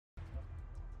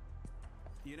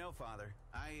You know, Father,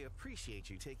 I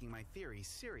appreciate you taking my theories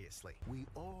seriously. We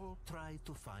all try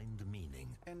to find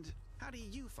meaning. And how do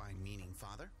you find meaning,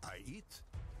 Father? I eat,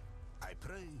 I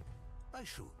pray, I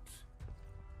shoot.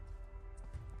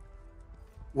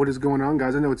 What is going on,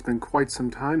 guys? I know it's been quite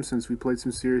some time since we played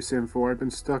some Serious Sam 4. I've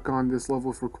been stuck on this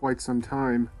level for quite some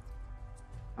time.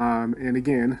 And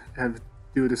again, have to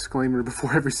do a disclaimer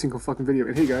before every single fucking video.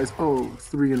 And hey guys,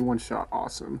 3 in 1 shot,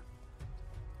 awesome.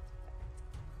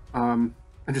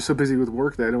 I'm just so busy with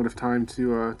work that I don't have time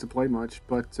to play much,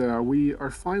 but we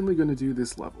are finally going to do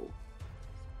this level.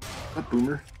 That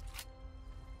boomer.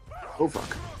 Oh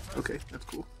fuck. Okay, that's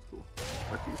cool. Cool.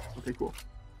 Fuck you. Okay, cool.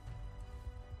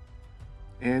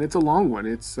 And it's a long one.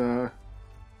 It's gonna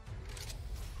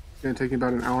take me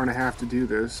about an hour and a half to do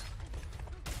this.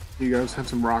 You guys have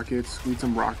some rockets. We need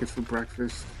some rockets for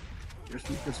breakfast.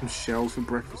 There's some shells for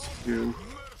breakfast too.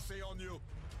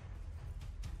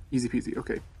 Easy peasy.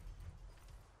 Okay.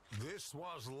 This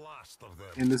was last of them.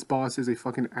 And this boss is a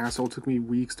fucking asshole. It took me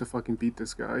weeks to fucking beat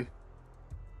this guy.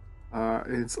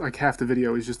 It's like half the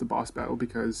video is just the boss battle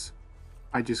because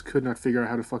I just could not figure out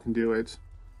how to fucking do it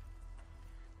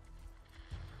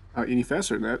any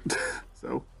faster than that.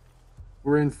 So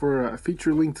we're in for a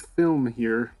feature-length film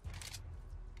here.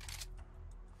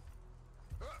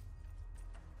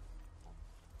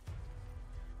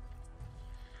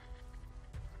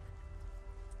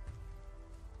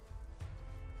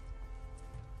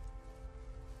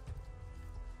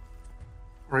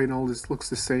 Right, and all this looks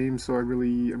the same, so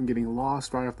I'm getting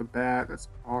lost right off the bat. That's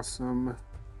awesome.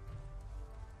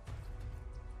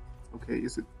 Okay,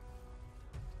 is it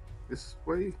this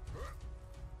way?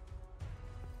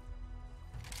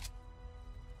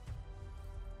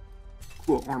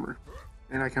 Cool, armor.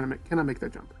 And I can I make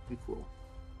that jump? Be cool.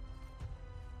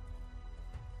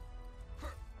 Can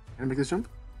I make this jump?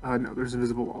 No, there's an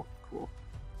invisible wall. Cool.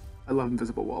 I love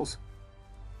invisible walls.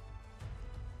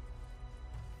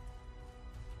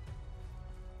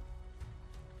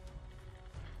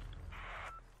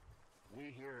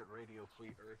 Radio Free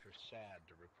Earth are sad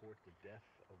to report the death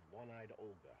of One-Eyed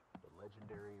Olga, the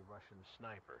legendary Russian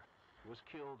sniper, who was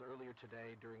killed earlier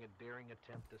today during a daring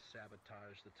attempt to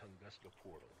sabotage the Tunguska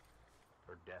portal.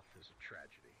 Her death is a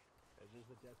tragedy, as is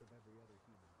the death of every other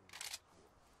human being in this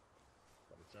world.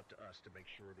 But it's up to us to make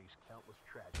sure these countless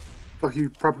tragedies... Fuck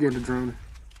you, propaganda drone.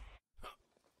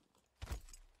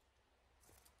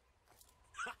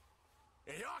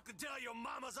 And y'all can tell your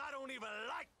mamas I don't even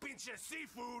like pinche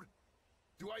seafood.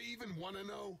 Do I even want to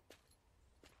know?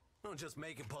 I'm just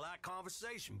making polite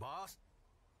conversation, boss.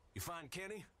 You find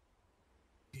Kenny?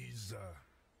 He's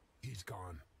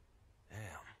gone. Damn.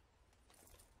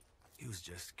 He was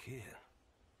just a kid.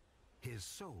 His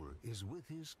soul is with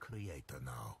his creator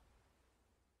now.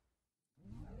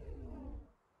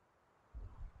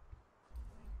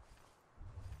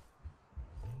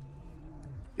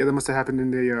 Yeah, that must have happened in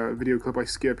the video clip I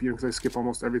skip, because I skip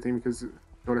almost everything because I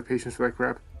don't have patience for that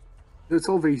crap. It's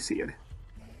all very sad.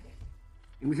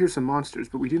 And we hear some monsters,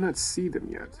 but we do not see them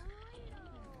yet.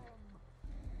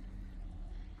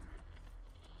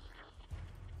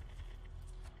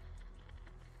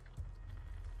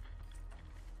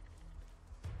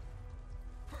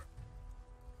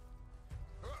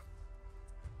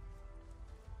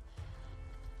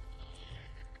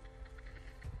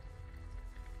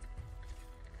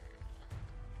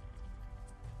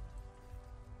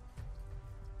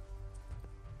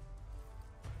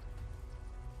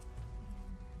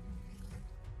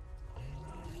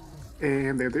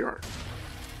 And there they are.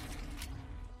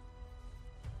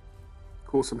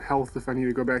 Cool, some health if I need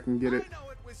to go back and get it. I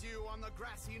know it was you on the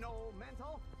grassy knoll,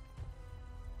 Mental.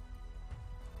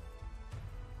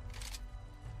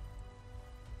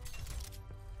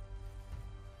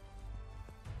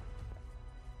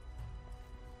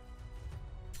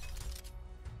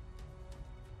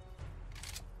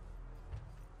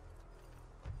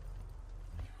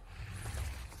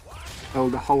 Oh,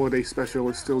 the holiday special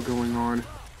is still going on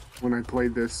when I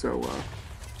played this, so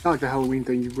not like the Halloween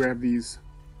thing. You grab these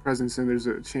presents and there's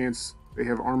a chance they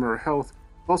have armor or health.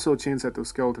 Also a chance that those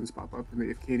skeletons pop up and they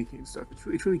have candy cane stuff. It's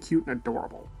really cute and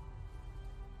adorable.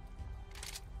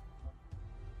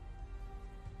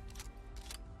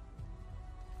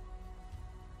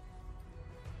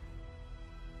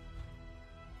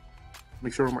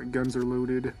 Make sure all my guns are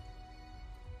loaded.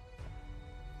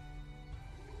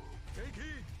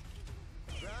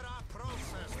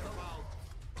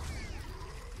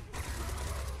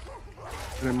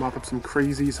 And then mop up some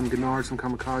crazy, some Gennard, some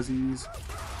kamikazes.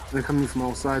 And they're coming from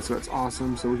all sides, so that's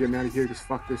awesome. So we're getting out of here because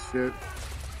fuck this shit.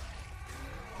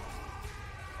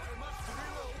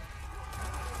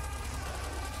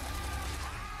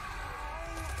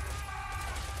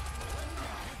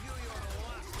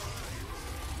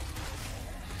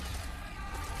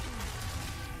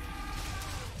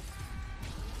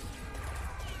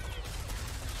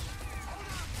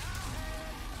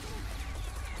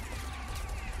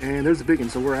 And there's the big one,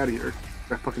 so we're out of here.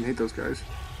 I fucking hate those guys.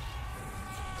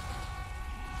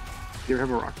 Here, have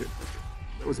a rocket.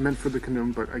 That was meant for the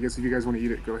canoe, but I guess if you guys want to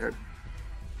eat it, go ahead.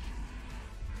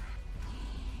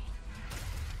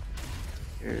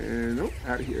 And, oh,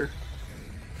 out of here.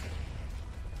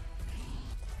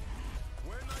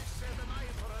 When I said an eye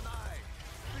for an eye,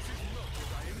 this is not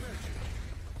what I imagined.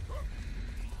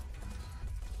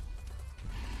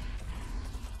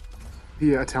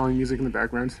 The Italian music in the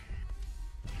background.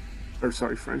 Or,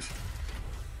 sorry, French.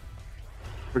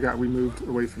 Forgot we moved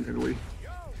away from Italy.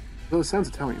 Though it sounds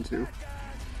Italian, too.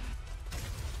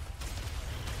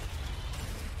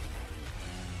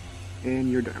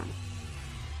 And you're down.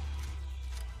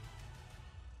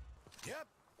 Yep,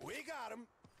 we got him.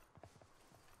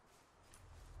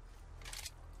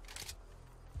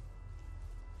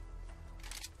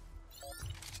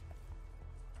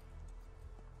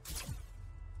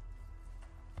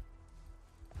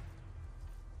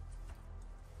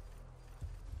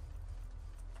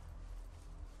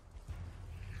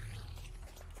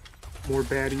 More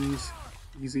baddies.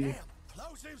 Easy.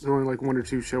 There's only like 1 or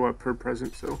 2 show up per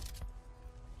present, so...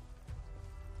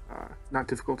 not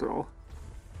difficult at all.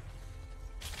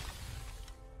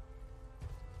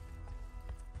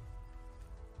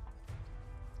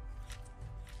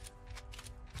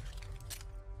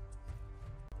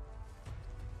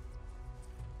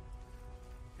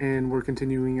 And we're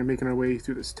continuing and making our way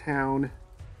through this town.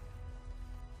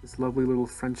 This lovely little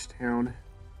French town.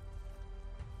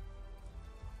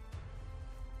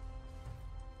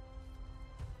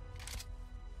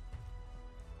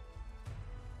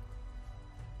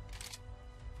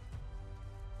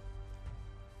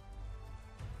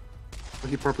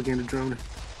 Lucky propaganda drone.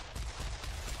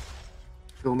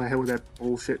 Filling my head with that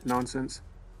bullshit nonsense.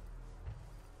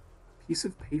 Piece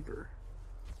of paper.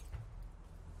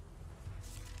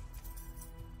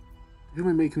 Whom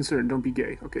it may concern, don't be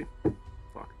gay. Okay.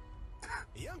 Fuck.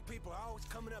 Young people are always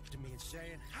coming up to me and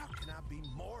saying, how can I be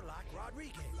more like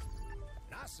Rodriguez?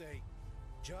 And I say,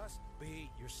 just be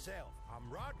yourself. I'm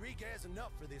Rodriguez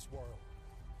enough for this world.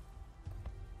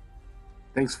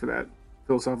 Thanks for that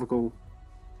philosophical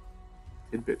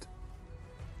tidbit.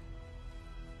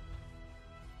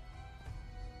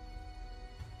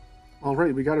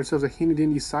 Alright, we got ourselves a handy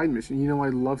dandy side mission. You know I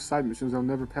love side missions. I'll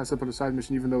never pass up on a side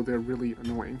mission even though they're really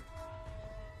annoying.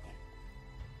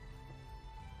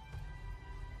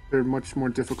 They're much more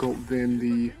difficult than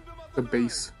the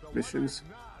base missions.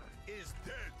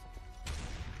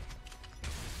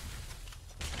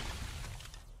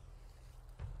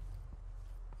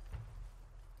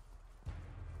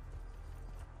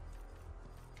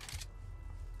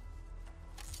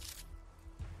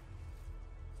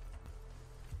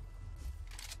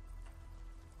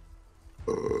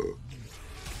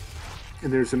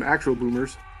 And there's some actual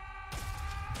boomers.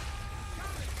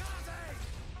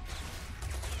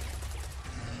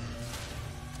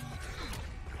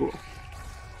 Cool.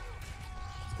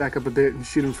 Let's back up a bit and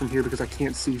shoot him from here because I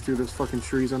can't see through those fucking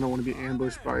trees. I don't want to be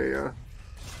ambushed by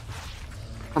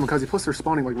kamikaze. Plus they're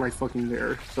spawning like right fucking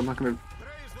there, so I'm not gonna...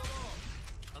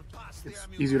 It's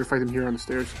easier to fight them here on the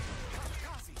stairs.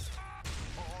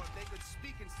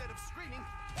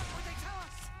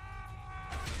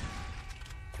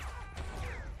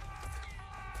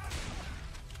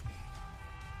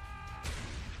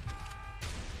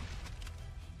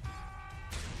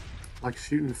 Like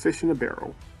shooting fish in a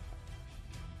barrel.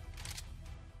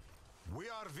 We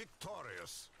are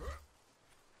victorious.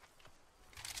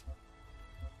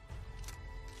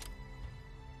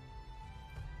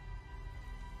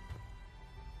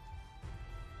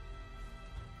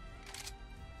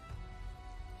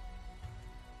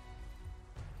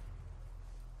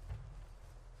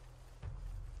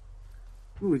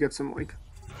 Ooh, we got some like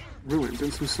ruins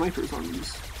and some snipers on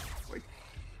these like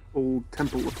old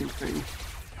temple looking thing.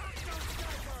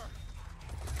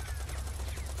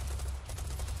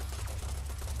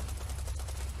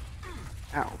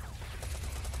 Ow.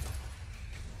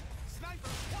 Sniper,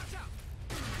 watch out!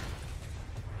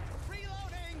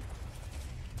 Reloading!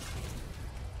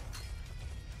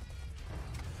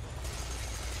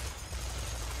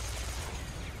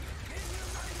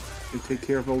 And take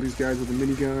care of all these guys with a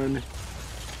minigun.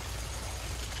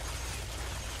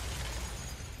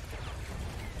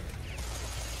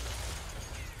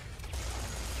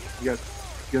 You got a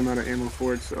good amount of ammo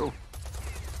for it, so...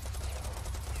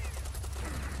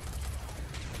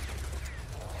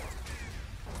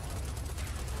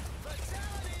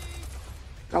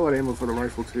 Got a lot of ammo for the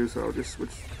rifle too, so I'll just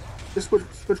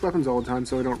switch weapons all the time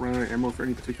so I don't run out of ammo for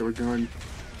any particular gun.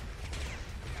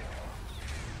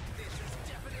 This is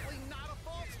definitely not a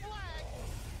false flag!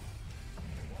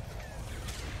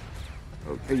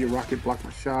 Okay, your rocket blocked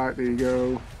my shot. There you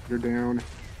go. You're down.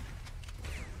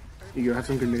 Here you go. Have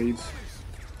some grenades.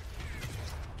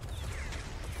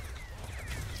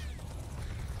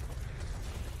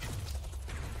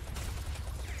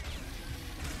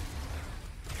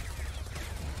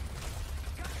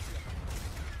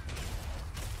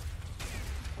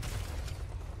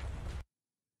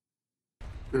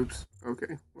 Oops.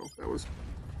 Okay. Well, that was...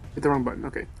 Hit the wrong button.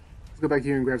 Okay. Let's go back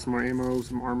here and grab some more ammo,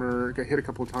 some armor. Got hit a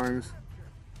couple of times.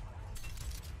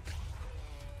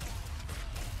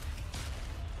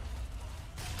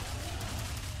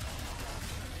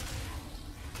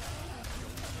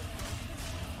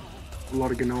 A lot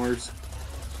of Gnars.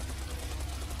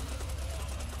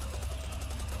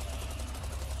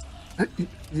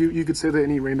 You could say that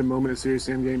any random moment in a Serious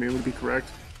Sam game, it would be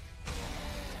correct.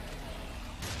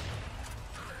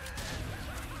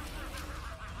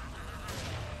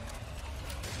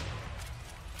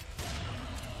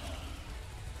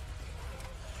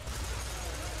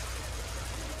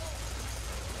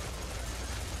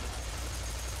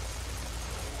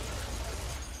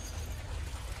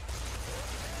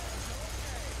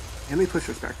 And they pushed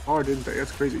us back far, didn't they?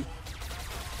 That's crazy.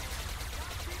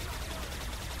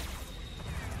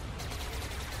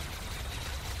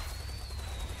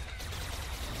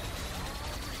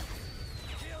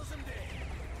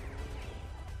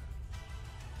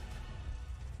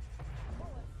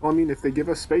 Well, I mean, if they give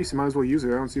us space, you might as well use it.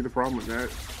 I don't see the problem with that.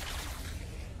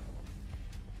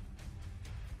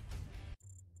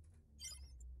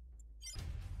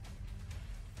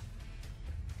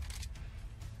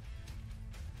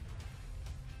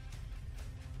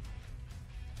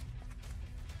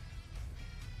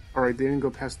 Alright, they didn't go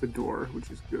past the door,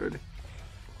 which is good.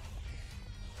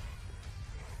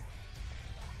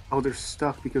 Oh, they're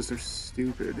stuck because they're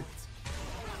stupid.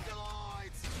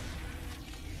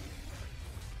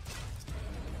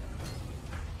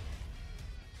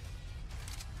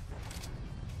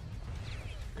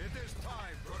 It is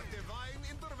time for divine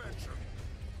intervention.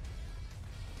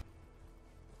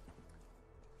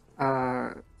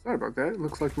 Sorry about that. It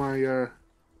looks like my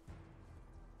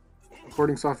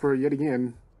recording software yet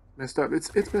again messed up.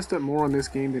 It's messed up more on this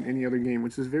game than any other game,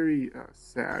 which is very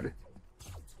sad.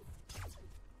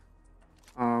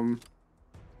 Man,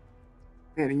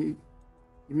 you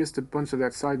missed a bunch of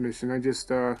that side mission. I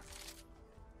just you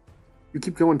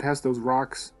keep going past those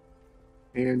rocks,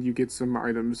 and you get some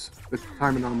items. The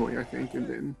time anomaly, I think, and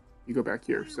then you go back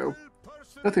here. So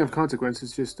nothing of consequence.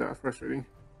 It's just frustrating.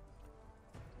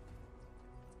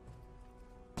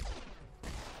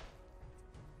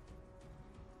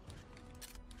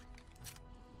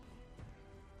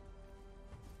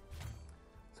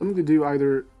 Something to do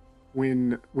either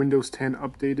when Windows 10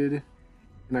 updated,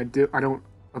 and I don't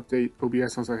update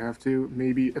OBS unless I have to.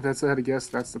 Maybe if that's I had to guess,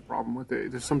 that's the problem with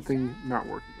it. There's something not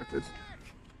working with it.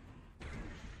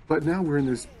 But now we're in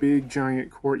this big giant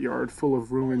courtyard full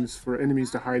of ruins for enemies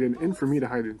to hide in, and for me to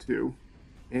hide in too.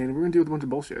 And we're gonna deal with a bunch of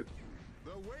bullshit.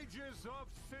 The wages of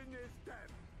sin is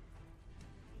death.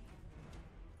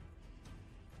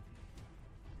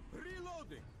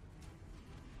 Reloading.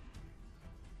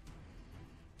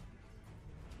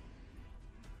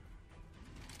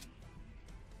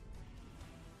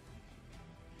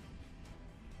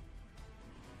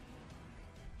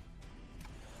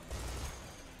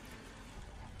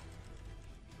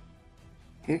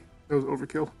 That was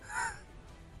overkill.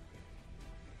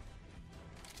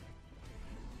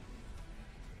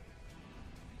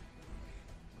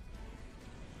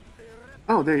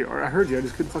 Oh, there you are. I heard you. I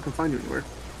just couldn't fucking find you anywhere.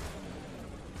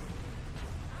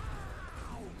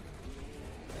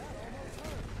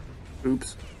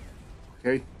 Oops.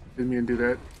 Okay. Didn't mean to do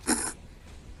that.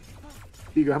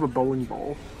 Here you go. Have a bowling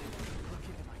ball.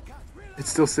 It's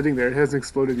still sitting there. It hasn't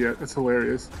exploded yet. That's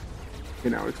hilarious. Okay,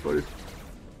 now it exploded.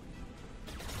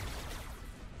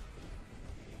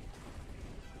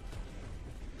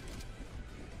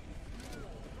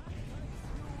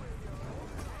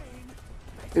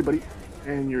 Hey, buddy.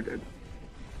 And you're dead.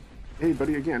 Hey,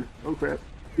 buddy, again. Oh, crap.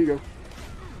 Here you go.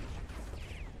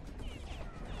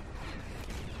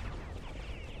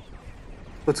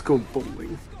 Let's go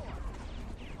bowling.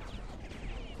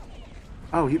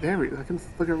 Oh, there he is. I can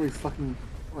figure out where he fucking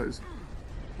was.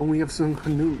 Oh, we have some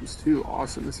canoes, too.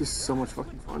 Awesome. This is so much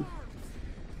fucking fun.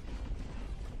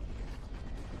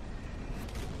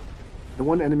 The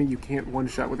one enemy you can't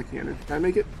one-shot with a cannon. Can I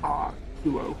make it? Ah,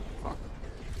 too low. Fuck.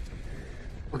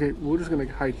 Okay, we're just gonna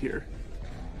hide here.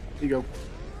 Here you go.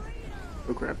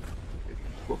 Oh crap. Okay,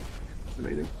 cool. That's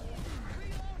amazing.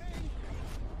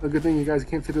 A good thing you guys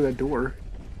can't fit through that door.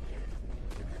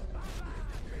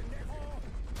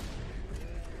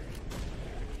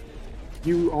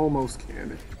 You almost can.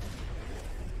 You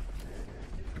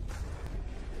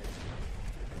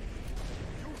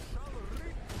shall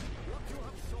reap what you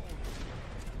have sown.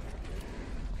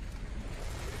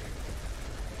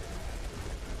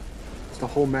 Just a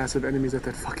whole mass of enemies at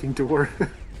that fucking door. I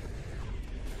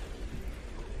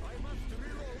must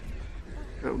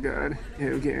reload. Oh god.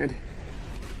 Oh god.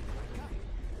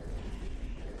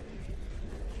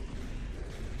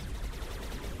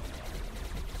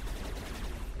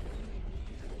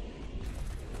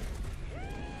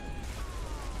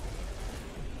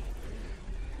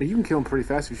 You can kill him pretty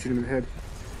fast if you shoot him in the head.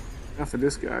 Not for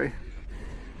this guy.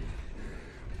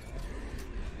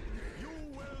 You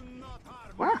will not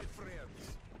harm Wow. my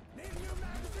friends.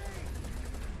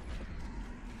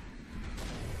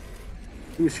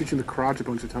 He was shooting the crotch a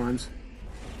bunch of times.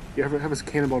 You ever have his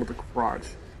cannonball to the crotch?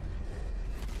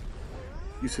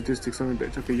 You sadistic son of a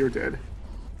bitch. Okay, you're dead.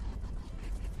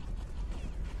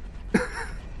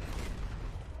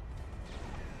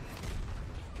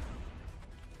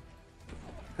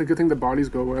 A good thing the bodies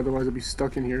go away, otherwise I'd be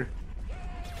stuck in here.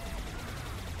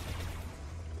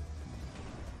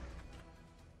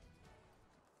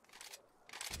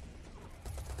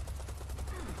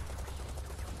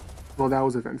 Well, that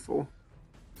was eventful.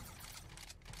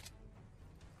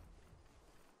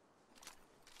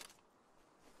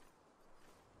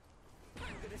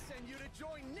 I'm gonna send you to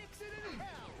join Nixon in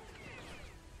hell.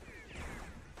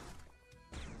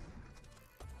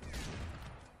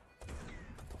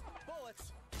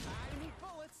 Bullets. I need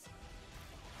bullets.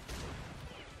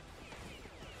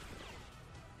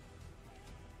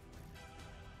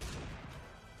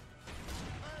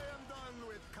 I am done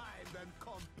with kind and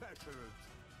compassionate.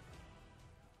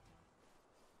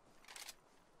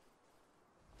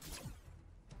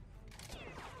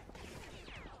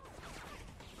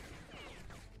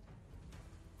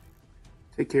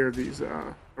 Take care of these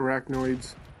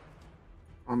arachnoids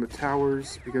on the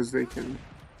towers because they can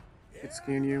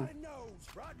scan you. Everybody knows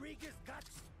Rodriguez got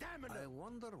stamina. I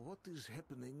wonder what is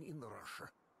happening in Russia.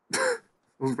 It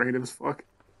was random as fuck.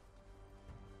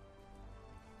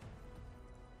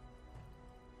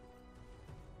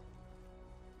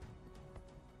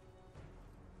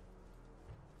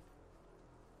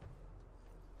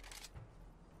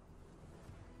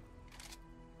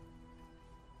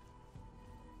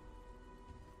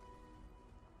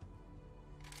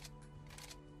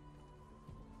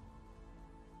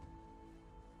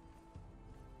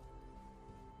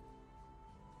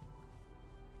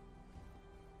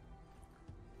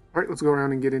 Alright, let's go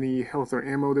around and get any health or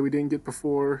ammo that we didn't get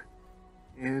before,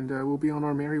 and we'll be on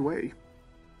our merry way.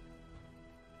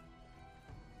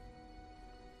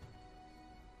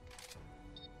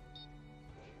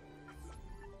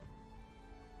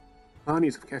 I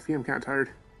need some caffeine, I'm kind of tired.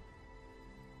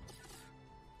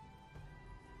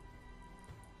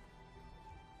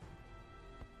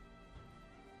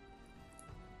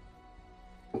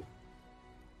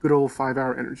 Good old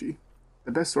 5-hour energy.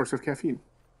 The best source of caffeine.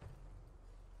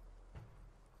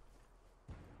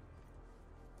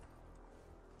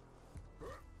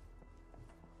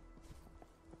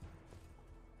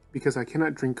 Because I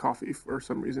cannot drink coffee for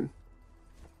some reason.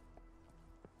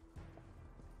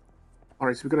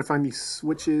 Alright, so we've got to find these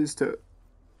switches to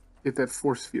get that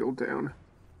force field down.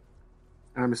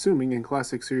 And I'm assuming in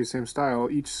classic Serious Sam style,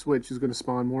 each switch is going to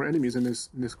spawn more enemies in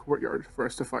this courtyard for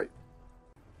us to fight.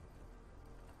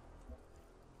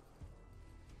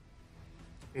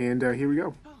 And here we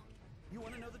go. Oh, you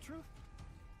want to know the truth?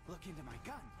 Look into my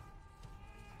gun.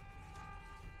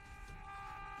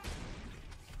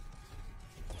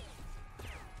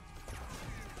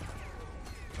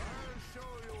 I'll show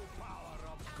you power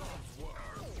of God's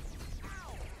word.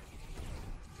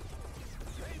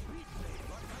 They beat me,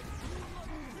 but I do not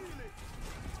feel it.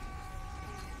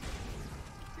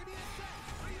 Give me a sec.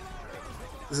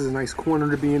 Reloading. This is a nice corner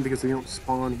to be in because they don't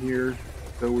spawn here.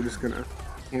 So we're just going to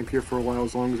camp here for a while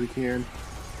as long as we can.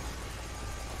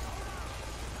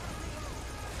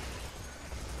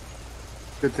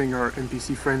 Good thing our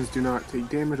NPC friends do not take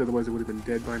damage, otherwise they would have been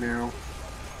dead by now.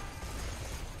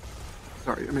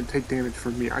 Sorry, I meant take damage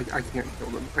from me. I can't kill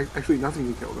them. Actually, nothing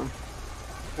can kill them.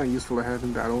 Kind of useful to have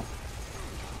in battle.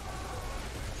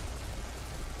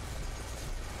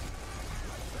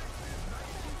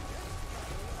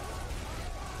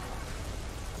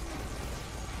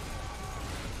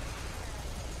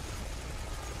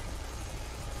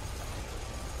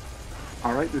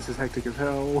 Alright, this is hectic as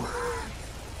hell.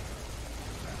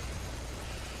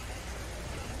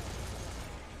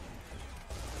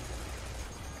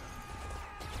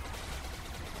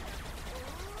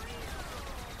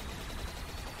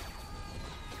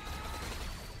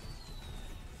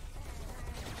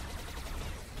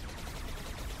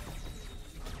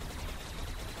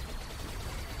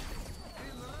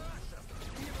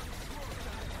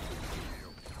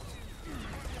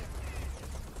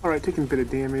 Alright, taking a bit of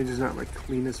damage is not my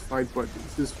cleanest fight, but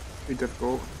this is pretty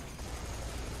difficult.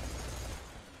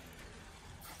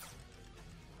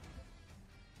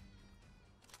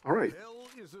 Alright. Hell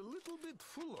is a little bit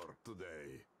fuller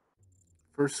today.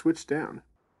 First switch down.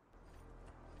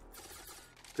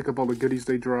 Pick up all the goodies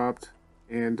they dropped,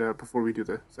 and before we do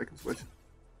the second switch.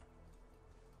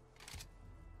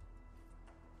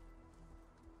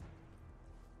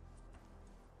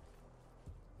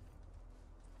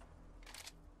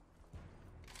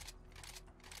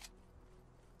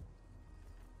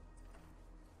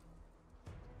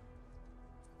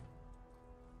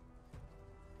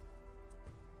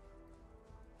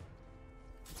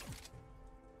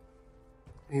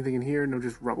 Anything in here? No,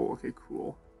 just rubble. Okay,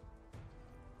 cool.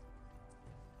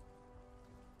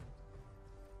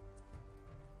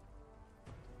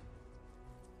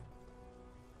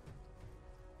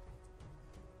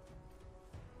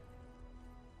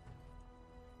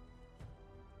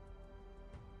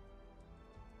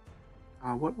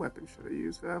 What weapon should I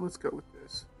use? Let's go with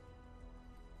this.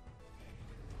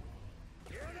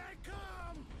 Here they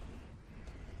come!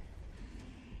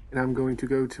 And I'm going to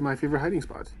go to my favorite hiding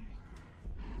spot.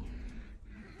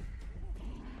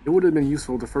 It would have been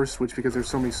useful to first switch because there's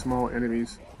so many small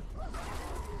enemies.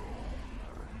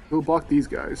 We'll block these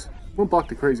guys. Won't block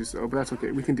the crazies though, but that's okay.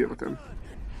 We can deal with them.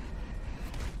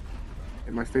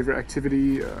 And my favorite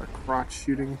activity, crotch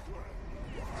shooting.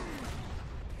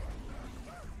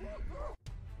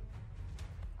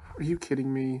 Are you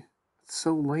kidding me? It's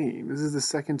so lame. This is the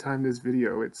second time this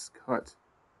video it's cut.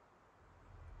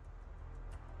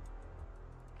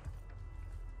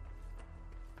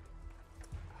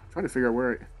 I'm trying to figure out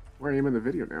where I am in the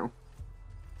video now.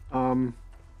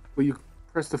 Well, you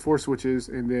press the 4 switches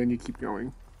and then you keep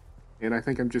going. And I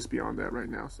think I'm just beyond that right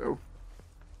now, so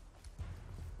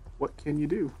what can you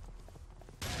do?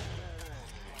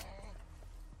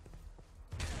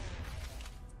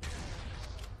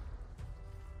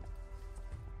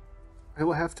 I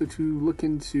will have to look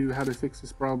into how to fix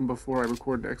this problem before I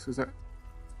record next, because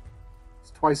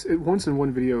it's twice. Once in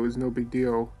one video is no big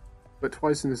deal, but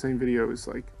twice in the same video is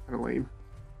like kind of lame.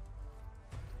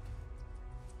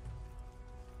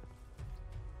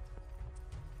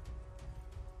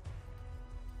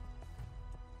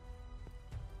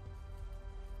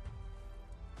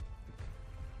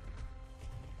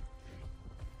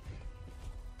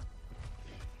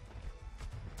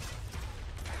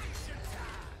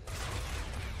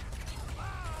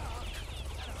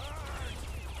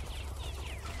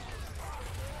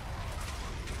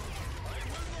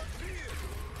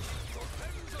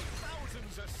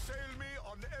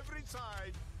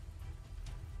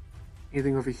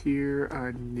 Anything over here?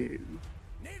 No. Need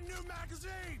a new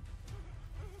magazine!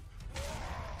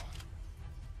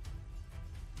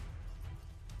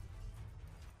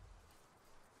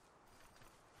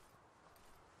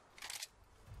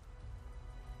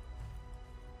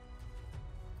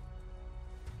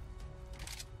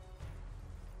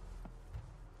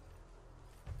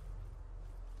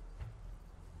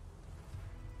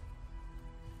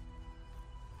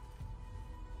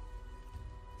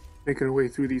 Making our way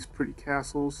through these pretty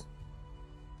castles.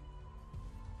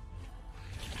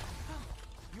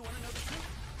 You want to know the truth?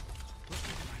 Look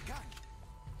at my gun.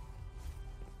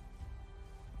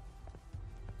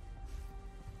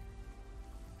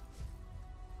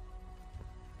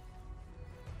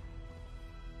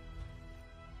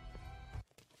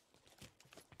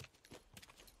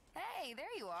 Hey, there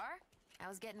you are. I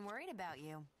was getting worried about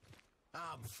you.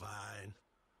 I'm fine.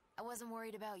 I wasn't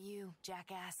worried about you,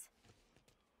 jackass.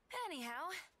 Anyhow,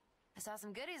 I saw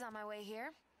some goodies on my way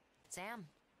here. Sam,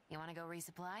 you want to go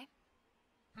resupply?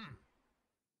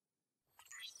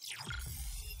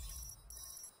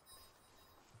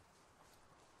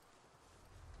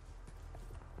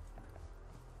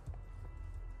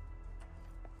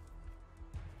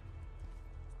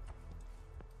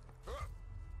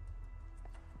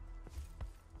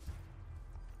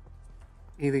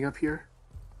 Anything up here?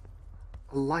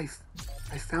 A life.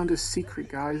 I found a secret,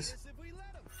 guys.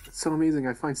 It's so amazing.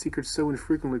 I find secrets so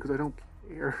infrequently because I don't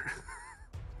care.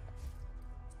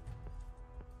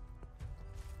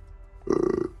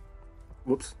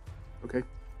 Whoops. Okay.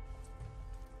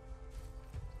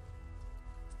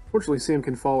 Fortunately, Sam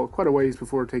can fall quite a ways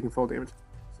before taking fall damage.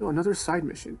 So another side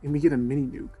mission, and we get a mini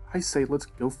nuke. I say let's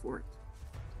go for it.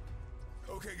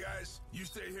 Okay, guys, you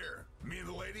stay here. Me and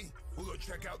the lady, we'll go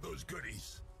check out those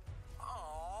goodies.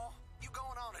 Aw, you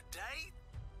going on a date?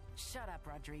 Shut up,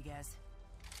 Rodriguez.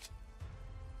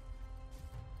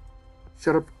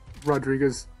 Shut up,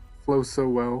 Rodriguez flows so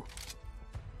well.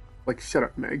 Like, shut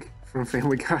up, Meg, from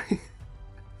Family Guy.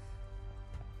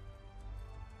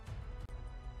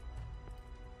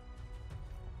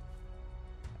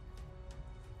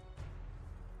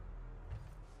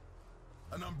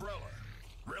 An umbrella.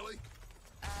 Really?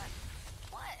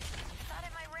 What? I thought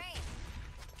it might rain.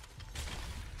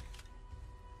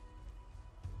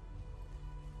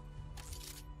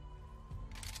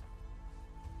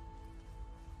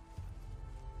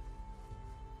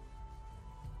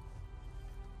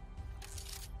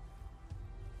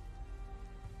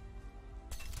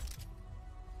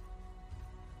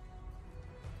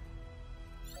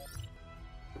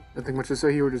 Nothing much to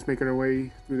say here. We're just making our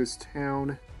way through this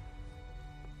town.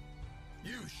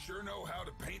 You sure know how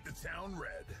to paint the town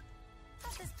red.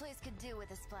 Thought this place could do with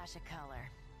a splash of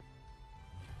color.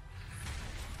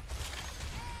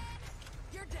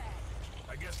 You're dead.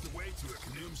 I guess the way to a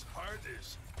Kanoom's heart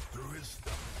is through his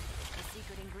stomach. The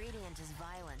secret ingredient is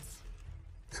violence.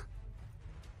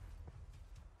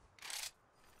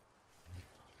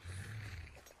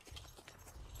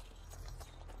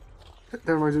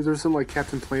 That reminds me, there's some like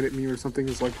Captain Planet meme or something.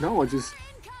 It's like knowledge is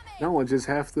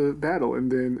half the battle,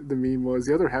 and then the meme was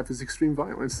the other half is extreme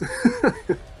violence. We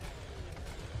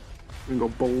can go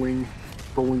bowling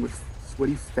with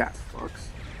sweaty fat fucks.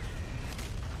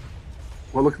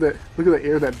 Well, look at the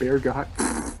air that bear got. Will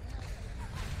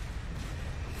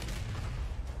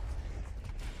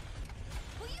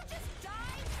you just die?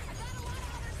 I got a lot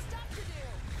of other stuff to do.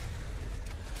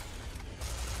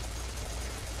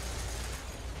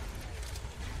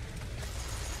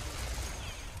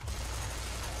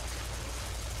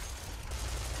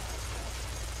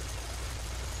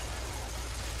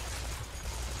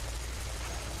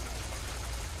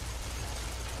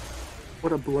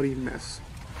 What a bloody mess.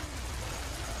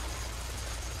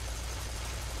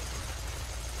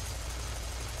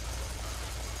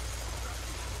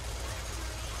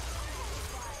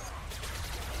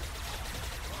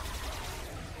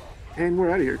 And we're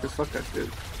out of here, because fuck that shit.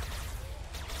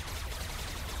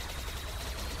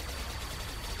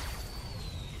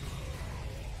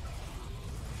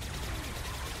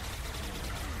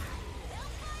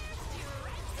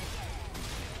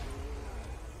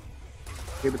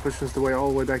 Okay, they're pushing us all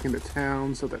the way back into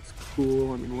town, so that's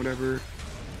cool. I mean, whatever.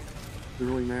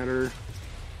 Doesn't really matter.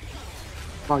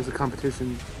 As long as the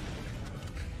competition.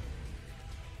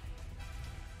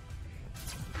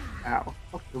 Ow.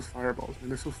 Fuck those fireballs, man.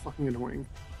 They're so fucking annoying.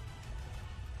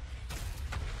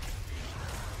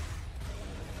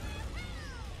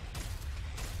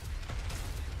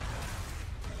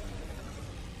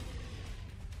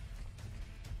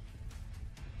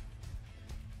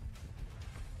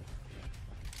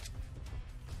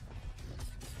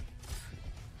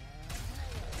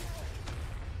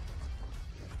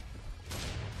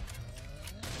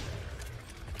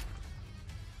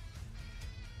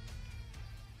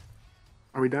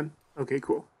 Are we done? Okay,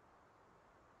 cool.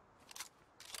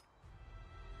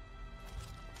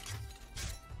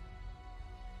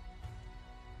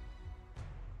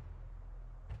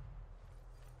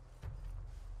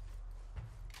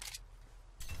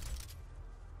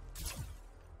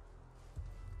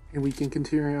 And we can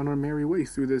continue on our merry way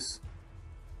through this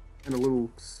in a little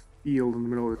field in the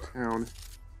middle of the town.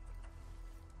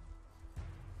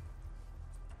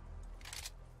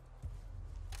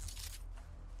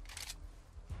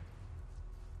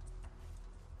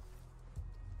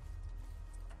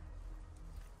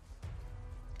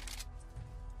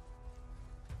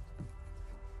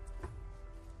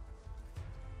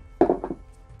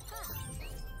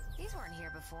 These weren't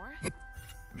here before.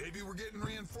 Maybe we're getting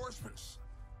reinforcements.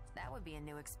 That would be a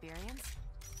new experience.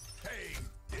 Hey,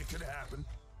 it could happen.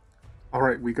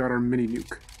 Alright, we got our mini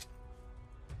nuke.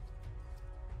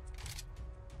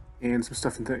 And some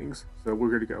stuff and things, so we're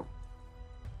good to go.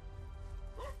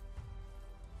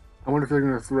 I wonder if they're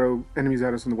going to throw enemies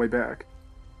at us on the way back.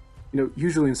 You know,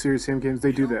 usually in Serious Sam games,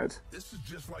 they do that. This is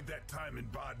just like that time in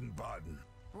Baden-Baden.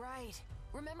 Right.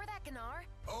 Remember that Gnar?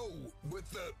 Oh, with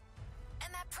the...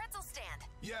 And that pretzel stand.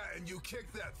 Yeah, and you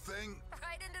kicked that thing?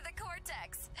 Right into the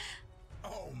cortex.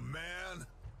 Oh, man.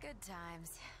 Good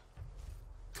times.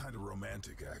 Kind of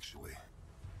romantic, actually.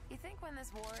 You think when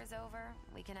this war is over,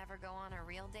 we can ever go on a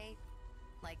real date?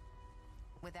 Like,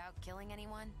 without killing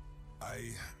anyone?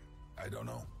 I don't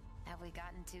know. Have we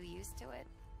gotten too used to it?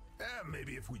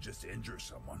 Maybe if we just injure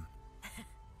someone.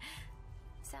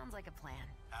 Sounds like a plan.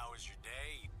 How was your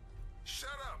day? Shut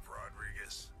up,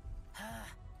 Rodriguez.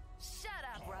 Shut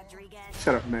up, Rodriguez.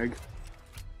 Shut up, Meg.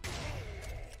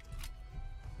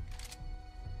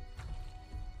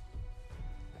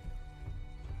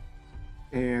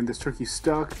 And this turkey's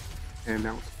stuck, and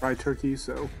now it's fried turkey,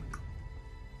 so...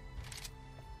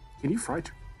 Can you fry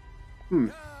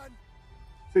turkey?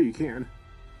 Sure you can.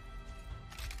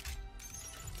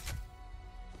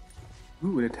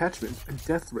 Ooh, an attachment. A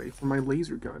death ray for my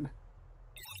laser gun.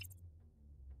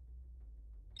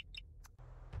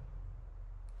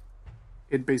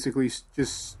 it basically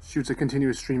just shoots a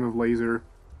continuous stream of laser.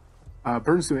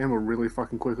 Burns through ammo really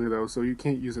fucking quickly though, so you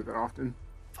can't use it that often.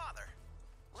 Father,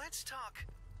 let's talk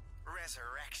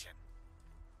resurrection.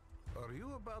 Are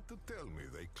you about to tell me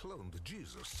they cloned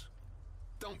Jesus?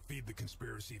 Don't feed the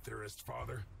conspiracy theorist,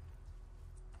 Father.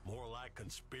 More like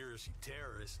conspiracy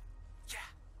terrorists. Yeah,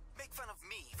 make fun of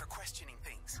me for questioning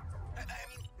things. I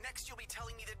mean, next you'll be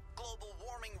telling me that global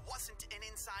warming wasn't an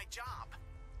inside job.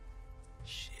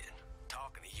 Shit,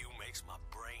 talking to you makes my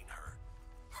brain hurt.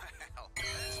 Well,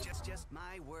 that's just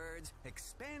my words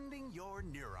expanding your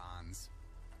neurons.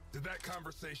 Did that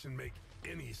conversation make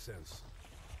any sense?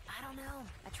 I don't know.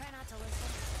 I try not to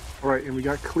listen. Alright, and we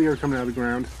got clear coming out of the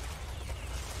ground.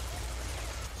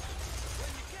 When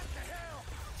you get to hell,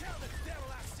 tell the devil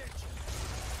I sent you.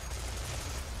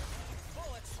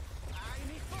 Bullets. I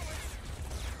need bullets.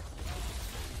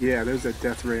 Yeah, there's that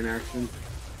death ray in action.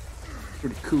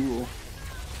 Pretty cool.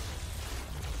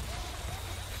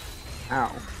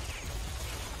 Ow.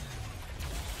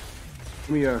 Let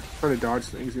me try to dodge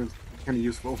things, it's kind of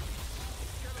useful.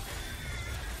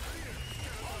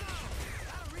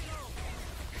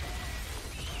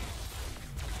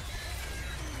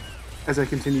 As I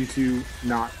continue to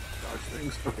not dodge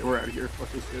things. Okay, we're out of here.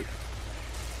 Fuck this shit.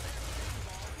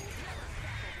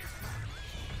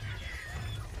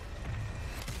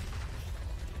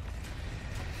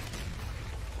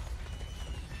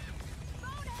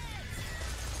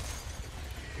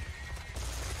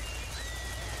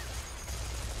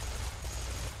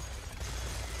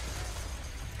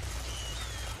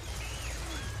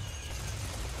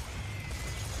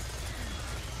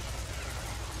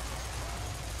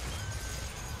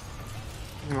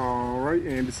 Alright,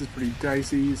 and this is pretty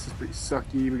dicey, this is pretty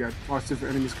sucky, we got lots of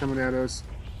different enemies coming at us.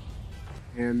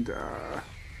 And,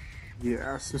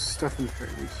 yeah, some stuff in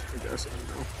things, I guess, I don't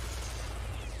know.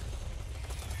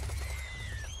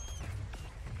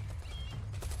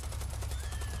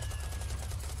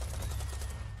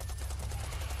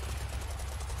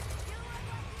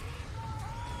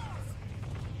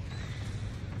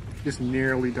 Just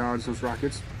narrowly dodged those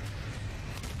rockets.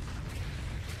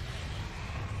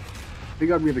 They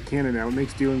got me with a cannon now. It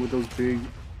makes dealing with those big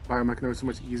biomechanoids so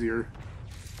much easier.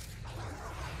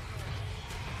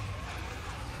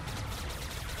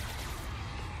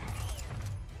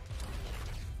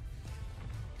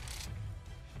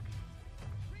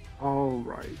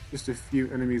 Alright, just a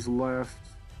few enemies left.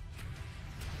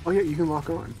 Oh yeah, you can lock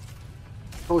on.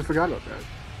 Totally forgot about that.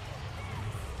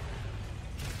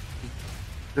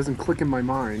 It doesn't click in my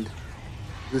mind.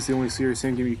 This is the only serious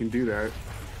Sam game you can do that.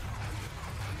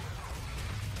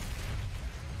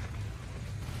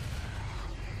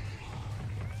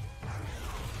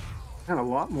 And a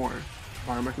lot more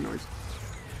biomechanoids.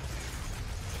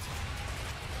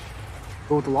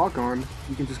 But with the lock on,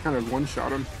 you can just kind of one-shot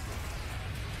them,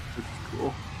 which is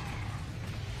cool.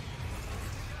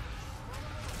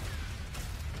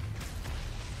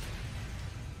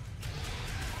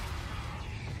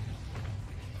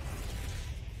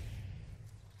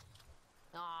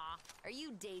 Aw, are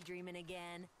you daydreaming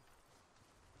again?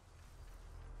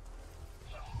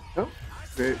 Oh,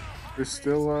 there's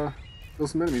still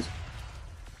some enemies.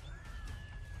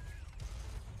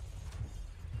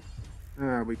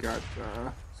 We got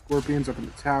scorpions up in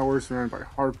the tower, surrounded by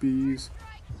harpies.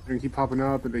 They're gonna keep popping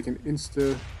up, and they can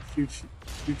insta shoot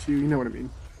you. You know what I mean?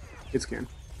 Hit scan.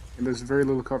 And there's very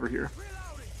little cover here.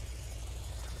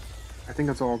 I think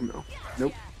that's all of them, though.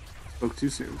 Nope. Spoke too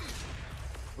soon.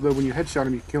 Although when you headshot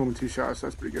him, you can kill him in 2 shots. So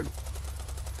that's pretty good.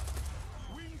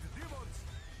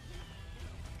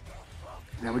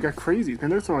 Now we got crazies.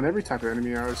 Man, they're throwing every type of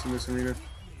enemy at us in this arena.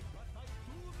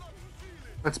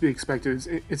 That's to be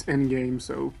expected. It's endgame,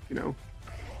 so, you know,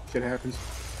 shit happens.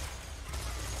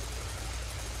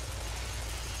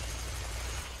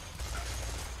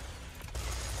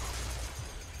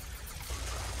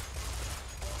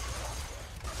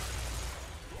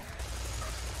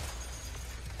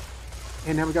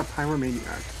 And now we got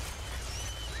Pyromaniac.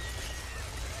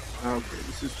 Okay,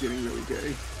 this is getting really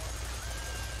gay.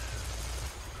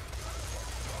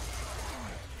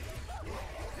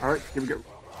 Alright, here we go.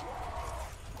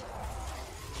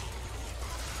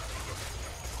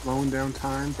 Slowing down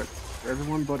time, but for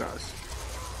everyone but us.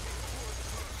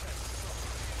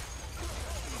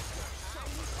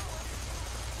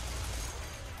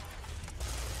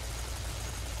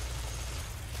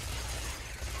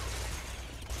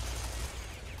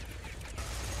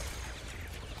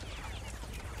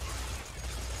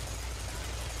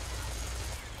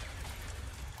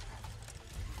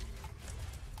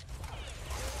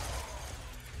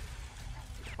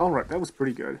 Alright, that was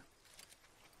pretty good.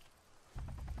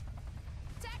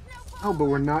 Technopod! Oh, but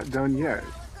we're not done yet.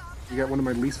 We got one of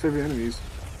my least favorite enemies.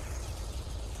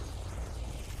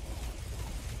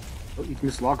 Oh, you can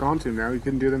just lock onto him now. You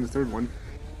couldn't do that in the third one.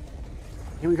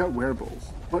 And we got wearables.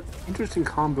 What interesting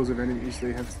combos of enemies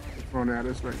they have thrown at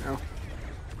us right now.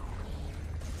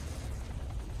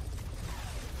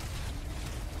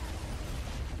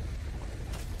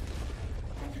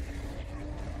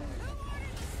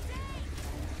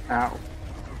 Ow.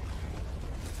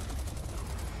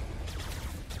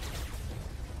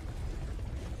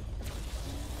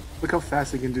 Look how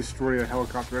fast they can destroy a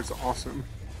helicopter. That's awesome.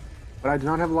 But I do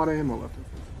not have a lot of ammo left.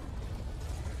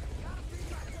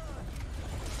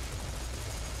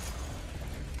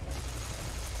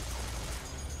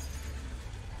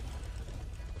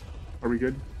 Are we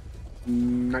good?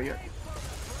 Not yet.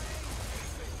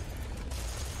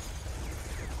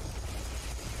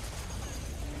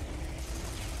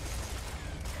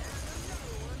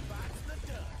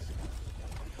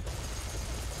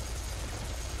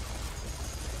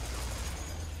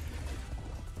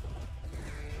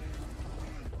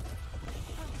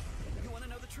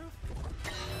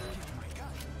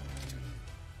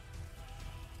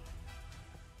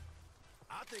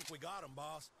 I think we got him,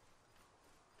 boss.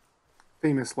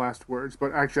 Famous last words,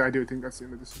 but actually I do think that's the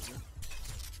end of this video.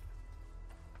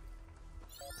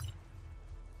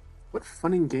 What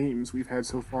fun and games we've had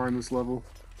so far in this level.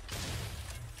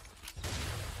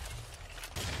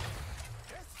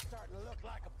 This is starting to look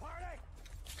like a party.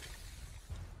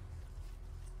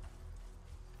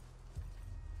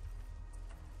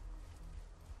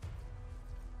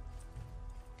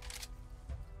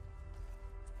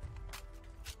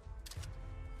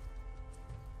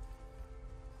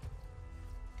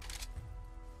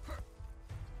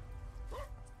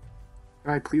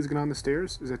 Can I please get on the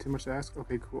stairs? Is that too much to ask?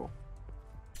 Okay, cool.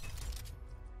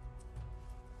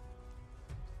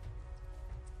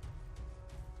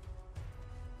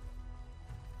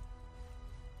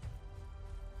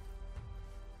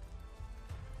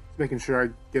 Just making sure I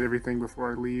get everything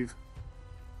before I leave.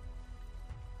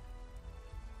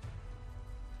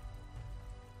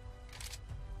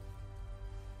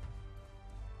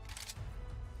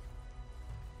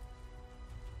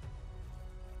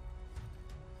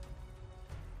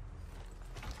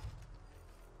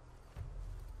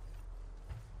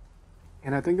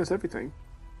 And I think that's everything.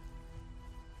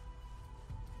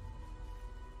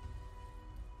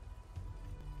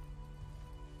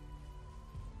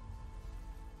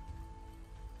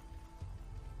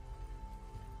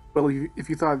 Well, if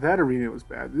you thought that arena was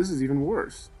bad, this is even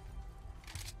worse.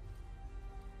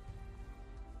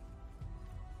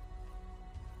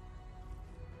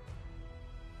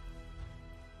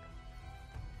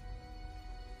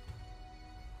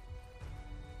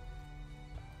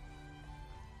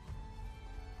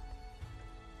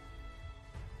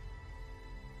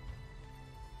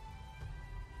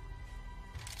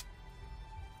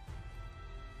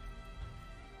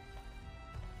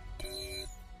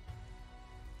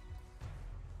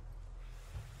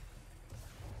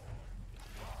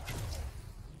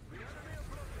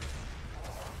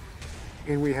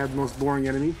 And we have the most boring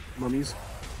enemy, mummies.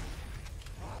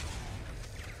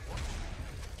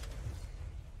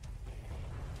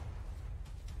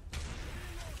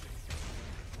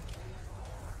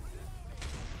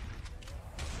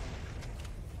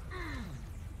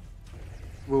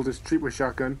 We'll just treat with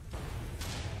shotgun.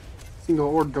 Single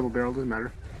or double barrel, doesn't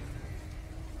matter.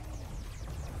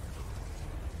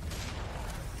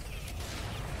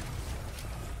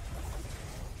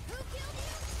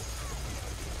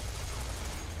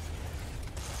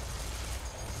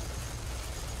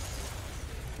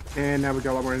 And now we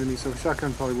got a lot more enemies, so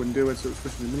shotgun probably wouldn't do it, so it's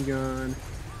switching to minigun.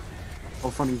 All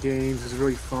fun and games. This is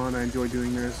really fun. I enjoy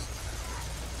doing this.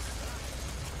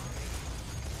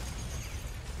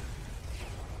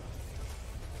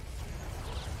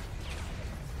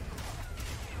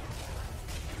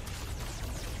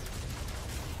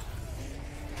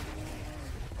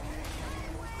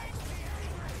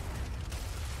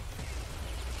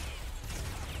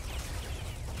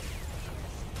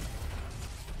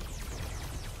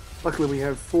 Luckily, we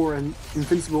have 4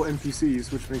 invincible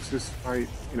NPCs, which makes this fight,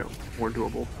 you know, more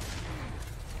doable.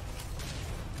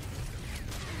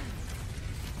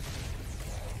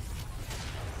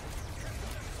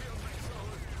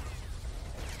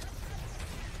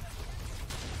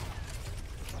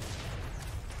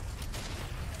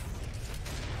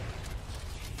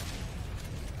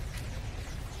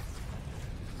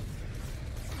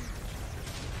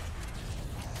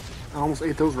 I almost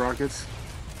ate those rockets.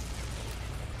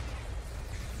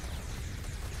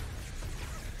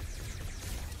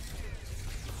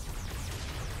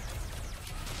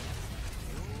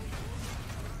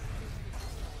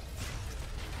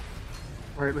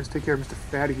 Alright, let's take care of Mr.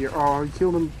 Fatty here. Oh, I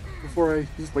killed him before I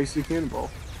just wasted a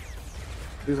cannonball.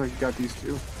 At least I got these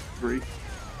two. 3. Yeah.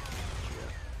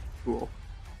 Cool.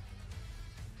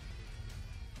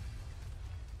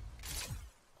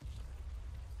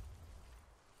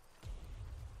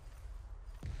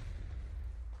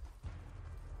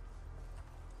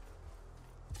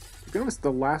 To be honest,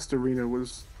 the last arena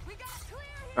was...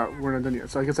 we're not done yet,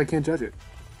 so I guess I can't judge it.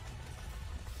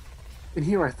 And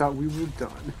here I thought we were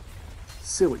done.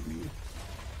 Silly me.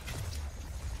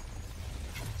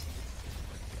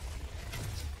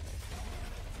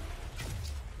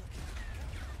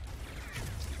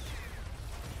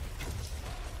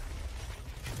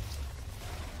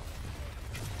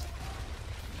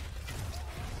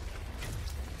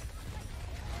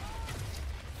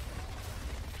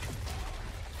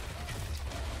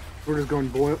 We're just going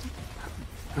boiling.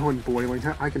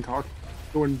 I can talk.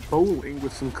 Going bowling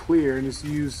with some clear and just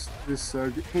use this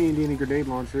handy dandy grenade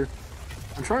launcher.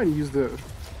 I'm trying to use the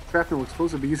shrapnel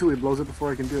explosive, but usually it blows up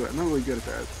before I can do it. I'm not really good at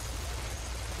that.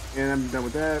 And I'm done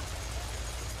with that.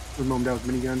 We're mown down with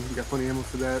minigun. We got plenty of ammo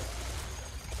for that.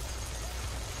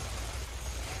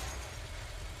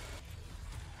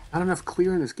 Not enough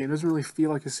clear in this game. It doesn't really feel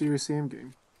like a serious Sam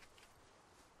game.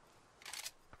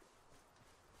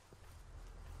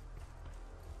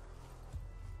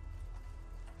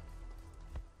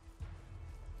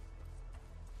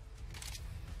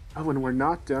 Oh, and we're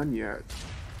not done yet.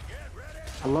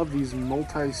 I love these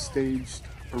multi-staged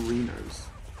arenas.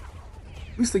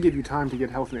 At least they give you time to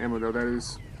get health and ammo, though. That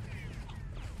is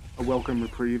a welcome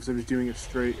reprieve. So I was doing it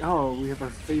straight. Oh, we have our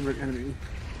favorite enemy.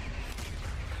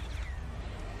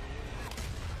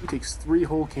 He takes 3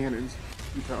 whole cannons.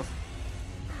 Too tough.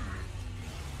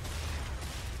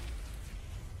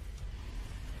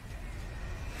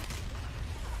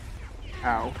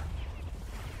 Ow.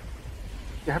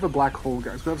 Yeah, have a black hole,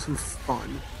 guys. Go have some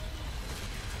fun.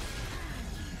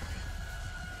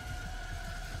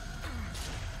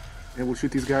 And we'll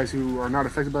shoot these guys who are not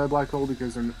affected by the black hole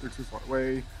because they're too far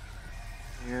away.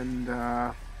 And,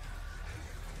 I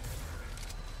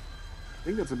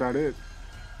think that's about it.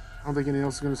 I don't think anyone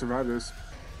else is going to survive this.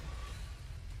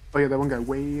 Oh yeah, that one guy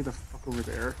way the fuck over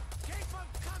there. Keep 'em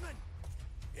coming.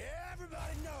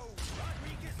 Everybody knows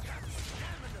Rodriguez got the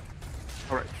stamina.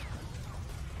 Alright.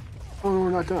 Oh no,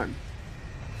 we're not done.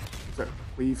 Is that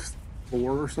wave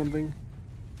 4 or something?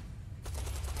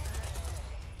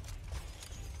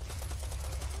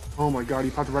 Oh my god, he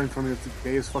popped right in front of me. That's the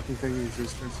gayest fucking thing in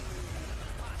existence.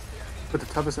 But the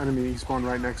toughest enemy spawned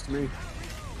right next to me.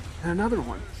 And another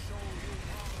one.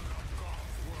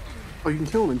 Oh, you can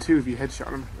kill him in 2 if you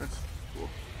headshot him. That's cool.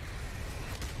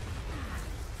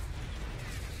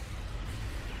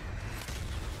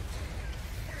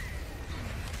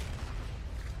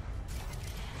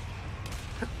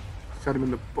 Shot him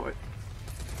in the butt.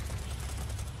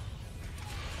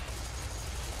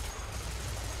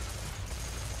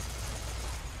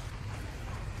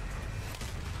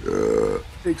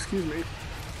 Hey, excuse me.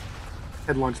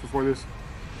 Had lunch before this.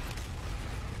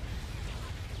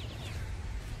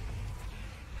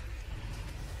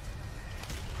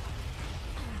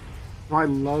 I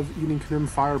love eating Knim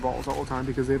fireballs all the time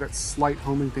because they have that slight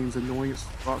homing thing that's annoying as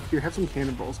fuck. Here, have some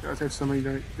cannonballs, guys. I have so many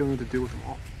that I don't know what to do with them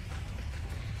all.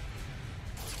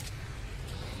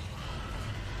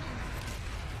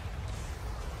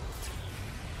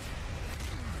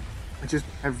 I just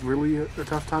have really a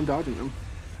tough time dodging them.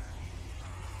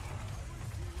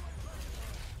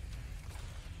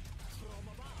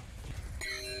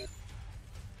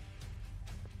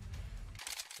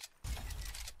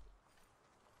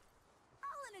 All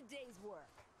in a day's work.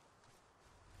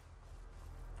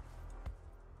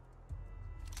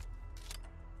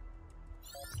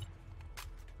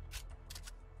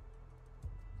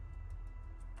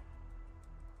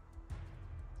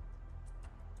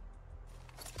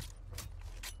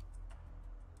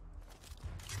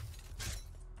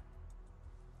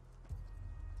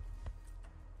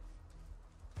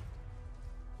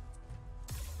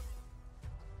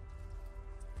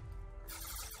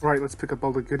 Right, let's pick up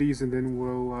all the goodies and then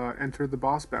we'll enter the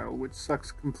boss battle, which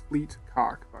sucks complete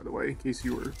cock, by the way, in case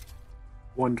you were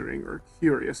wondering or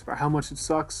curious about how much it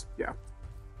sucks. Yeah.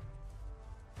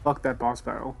 Fuck that boss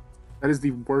battle. That is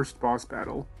the worst boss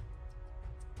battle.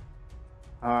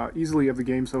 Easily of the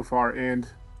game so far, and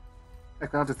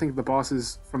heck, I have to think of the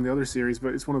bosses from the other series,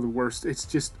 but it's one of the worst. It's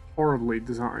just horribly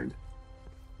designed.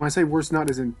 When I say worst, not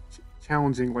as in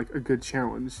challenging, like a good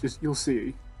challenge, just you'll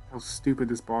see how stupid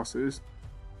this boss is.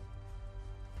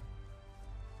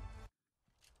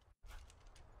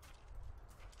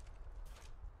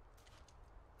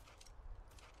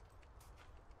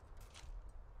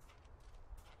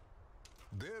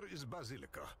 is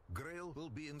Basilica. Grail will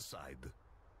be inside.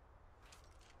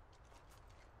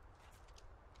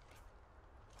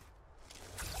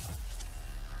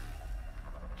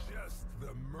 Just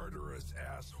the murderous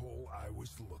asshole I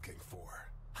was looking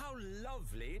for. How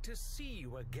lovely to see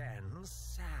you again,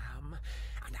 Sam.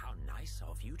 And how nice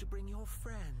of you to bring your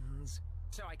friends,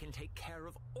 so I can take care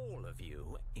of all of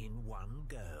you in one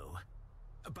go.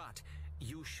 But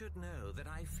you should know that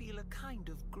I feel a kind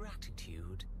of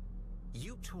gratitude.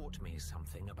 You taught me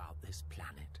something about this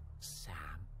planet, Sam.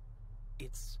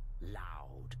 It's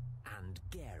loud and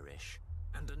garish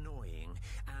and annoying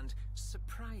and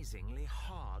surprisingly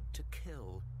hard to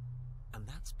kill. And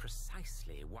that's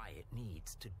precisely why it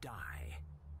needs to die.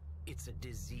 It's a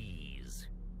disease.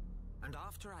 And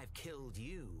after I've killed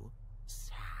you,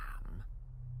 Sam,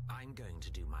 I'm going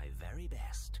to do my very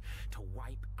best to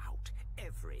wipe out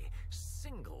every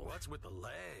single... What's with the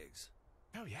legs?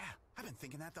 Oh yeah, I've been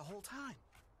thinking that the whole time.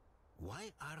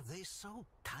 Why are they so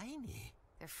tiny?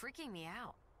 They're freaking me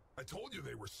out. I told you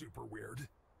they were super weird.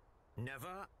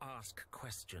 Never ask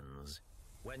questions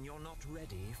when you're not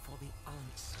ready for the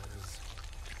answers.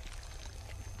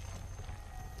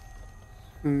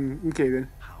 Okay then.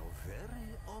 How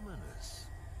very ominous.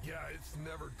 Yeah, it's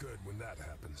never good when that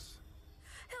happens.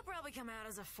 He'll probably come out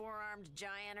as a four-armed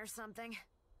giant or something.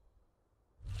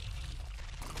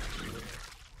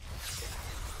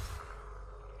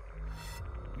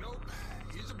 Nope,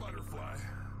 he's a butterfly.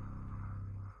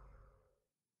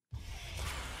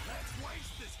 Let's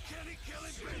waste this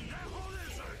kitty-killing pendejo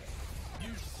lizard!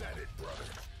 You said it, brother.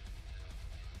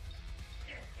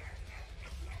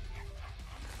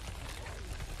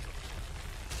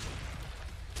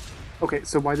 Okay,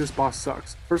 so why this boss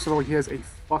sucks. First of all, he has a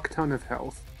fuck ton of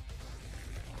health.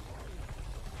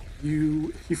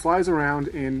 He flies around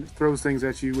and throws things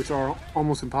at you, which are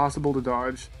almost impossible to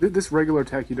dodge. This regular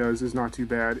attack he does is not too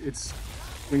bad. It's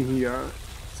when he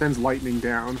sends lightning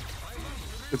down.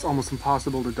 It's almost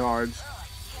impossible to dodge.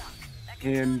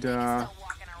 And, oh,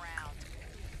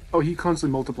 he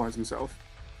constantly multiplies himself.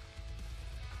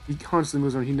 He constantly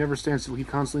moves on. He never stands still. He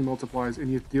constantly multiplies, and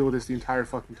you have to deal with this the entire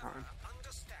fucking time.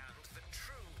 Understand the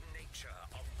true nature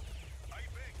of... I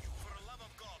beg you, for the love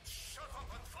of God, shut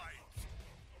up and fight!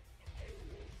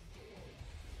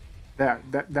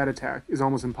 That attack is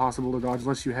almost impossible to dodge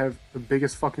unless you have the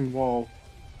biggest fucking wall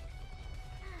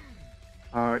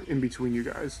in between you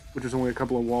guys, which is only a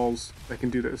couple of walls that can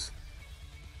do this.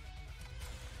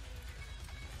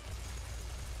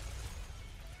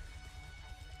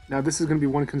 Now this is going to be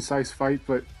one concise fight,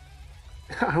 but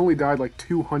I only died like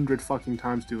 200 fucking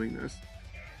times doing this.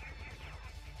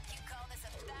 You call this a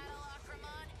battle,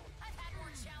 Acramon? I've had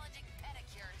more challenging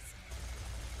pedicures.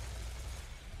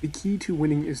 The key to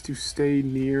winning is to stay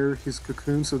near his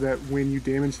cocoon so that when you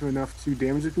damage him enough to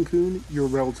damage the cocoon, you're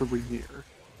relatively near.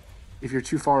 If you're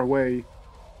too far away,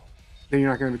 then you're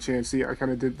not going to have a chance. See, I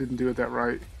kind of didn't do it that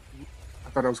right. I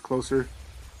thought I was closer.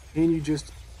 And you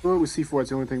just throw it with C4,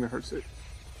 it's the only thing that hurts it.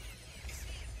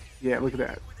 Yeah, look at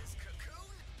that.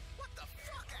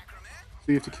 So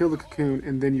you have to kill the cocoon,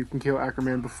 and then you can kill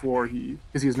Ackerman before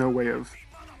because he has no way of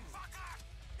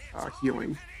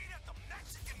healing.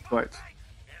 But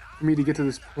for me to get to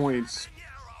this point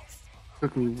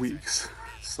took me weeks.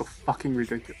 It's so fucking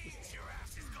ridiculous.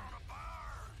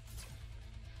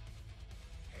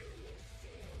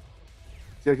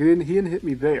 See, like, he didn't hit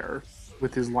me there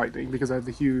with his lightning because I have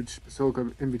the huge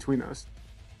basilica in between us.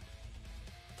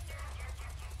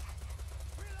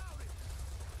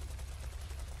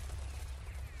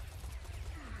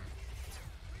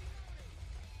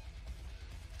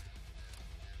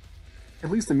 At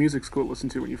least the music's cool to listen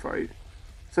to when you fight.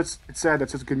 It's sad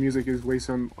that such good music is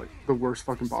wasted on like the worst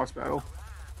fucking boss battle.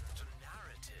 The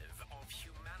narrative of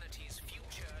humanity's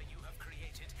future you have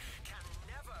created can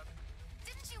never...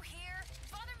 Didn't you hear?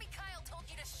 Father Mikhail told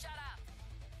you to shut up.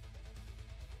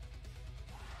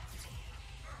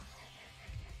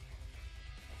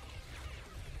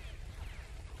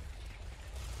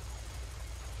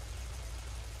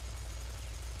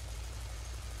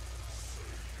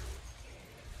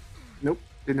 Nope,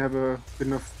 didn't have a good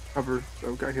enough cover,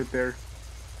 so got hit there.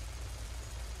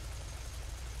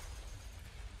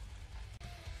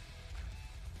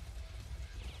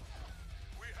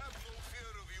 We have no fear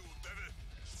of you, devil.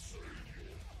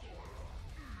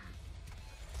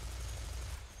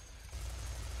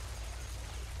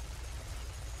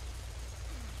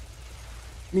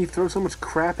 And he throws so much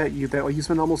crap at you that like you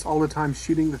spend almost all the time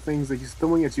shooting the things that he's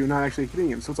throwing at you and not actually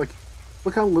hitting him. So it's like,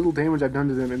 look how little damage I've done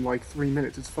to them in like 3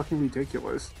 minutes. It's fucking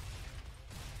ridiculous.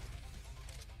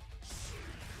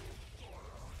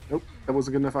 Nope, that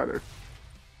wasn't good enough either.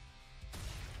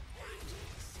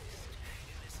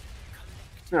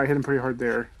 Yeah, I hit him pretty hard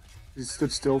there. He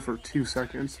stood still for 2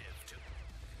 seconds.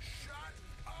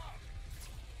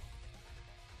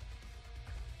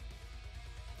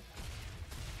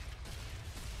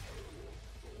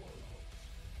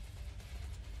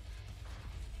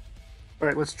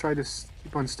 Alright, let's try to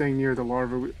keep on staying near the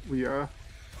larva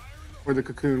or the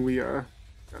cocoon we, got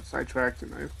sidetracked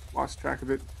and I lost track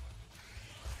of it.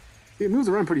 See, it moves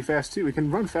around pretty fast too. It can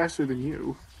run faster than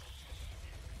you.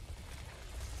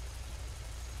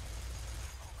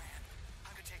 Oh man,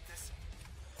 I could take this.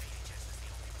 VHS is the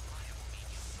only reliable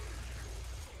medium.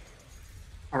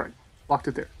 Alright, blocked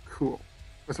it there. Cool.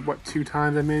 That's what, 2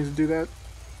 times I managed to do that?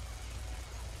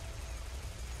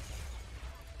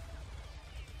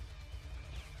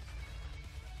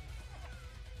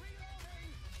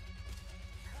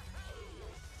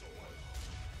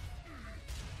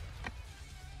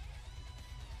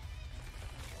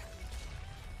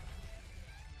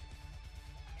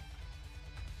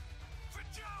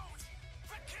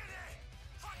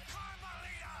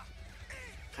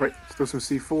 Right, let's throw some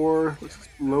C4. Let's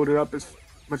load it up as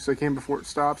much as I can before it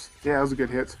stops. Yeah, that was a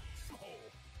good hit.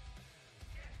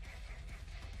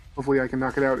 Hopefully I can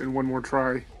knock it out in one more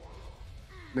try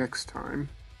next time.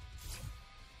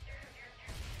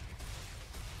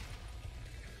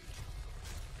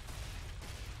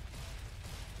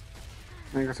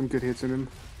 I got some good hits in him.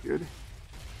 Good.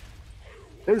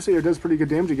 Devastator does pretty good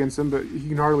damage against him, but you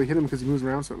can hardly hit him because he moves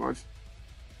around so much.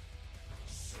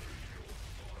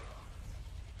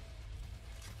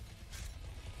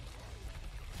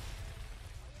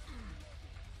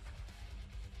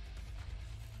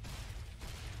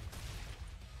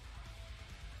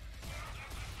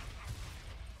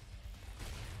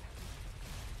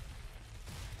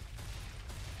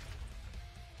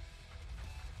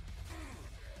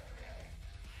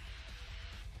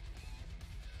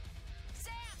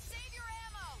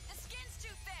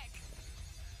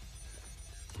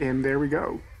 And there we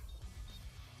go.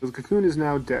 So the cocoon is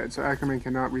now dead, so Ackerman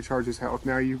cannot recharge his health.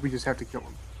 Now we just have to kill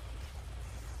him.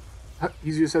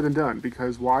 Easier said than done,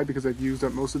 because why? Because I've used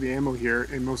up most of the ammo here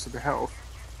and most of the health.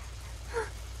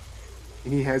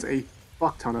 And he has a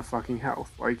fuck ton of fucking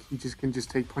health. Like, he can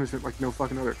just take punishment like no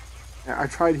fucking other. I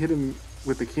tried to hit him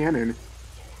with the cannon,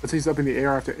 but since he's up in the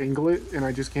air I have to angle it, and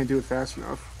I just can't do it fast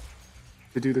enough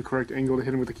to do the correct angle to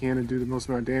hit him with the cannon and do the most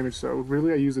amount of damage. So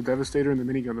really I use the Devastator and the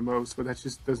minigun the most, but that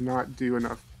just does not do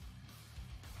enough.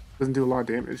 Doesn't do a lot of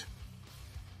damage.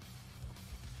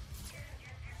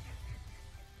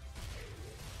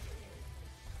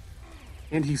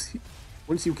 And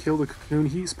once you kill the cocoon,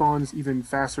 he spawns even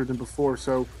faster than before,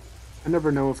 so I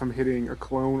never know if I'm hitting a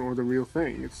clone or the real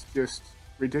thing. It's just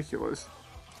ridiculous.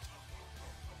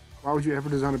 Why would you ever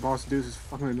design a boss to do this? It's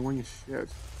fucking annoying as shit.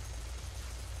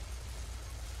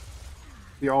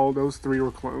 See, all those 3 were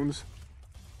clones.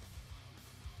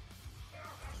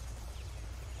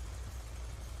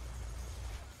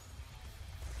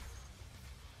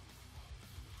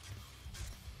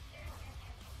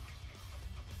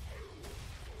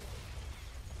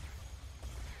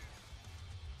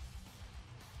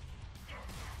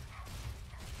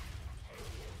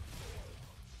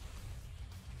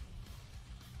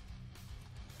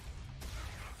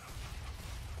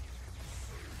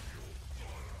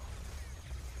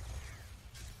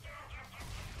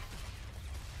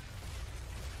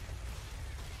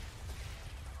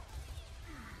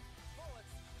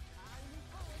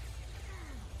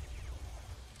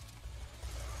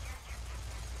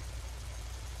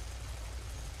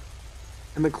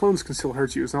 And the clones can still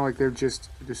hurt you. It's not like they're just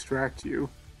to distract you.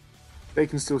 They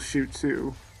can still shoot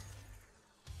too.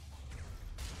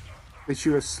 They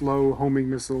shoot a slow homing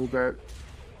missile that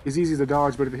is easy to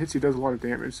dodge, but if it hits you, it does a lot of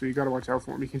damage. So you gotta watch out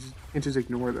for them. You can't just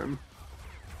ignore them.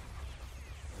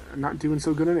 Not doing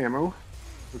so good on ammo,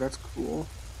 so that's cool.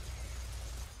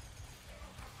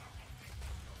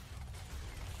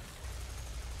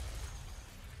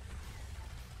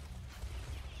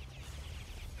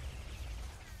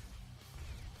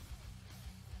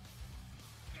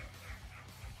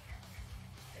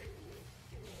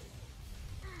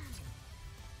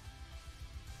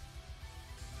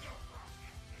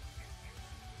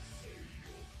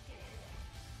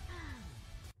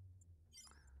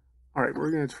 Alright,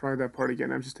 we're going to try that part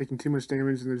again. I'm just taking too much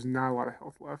damage and there's not a lot of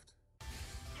health left.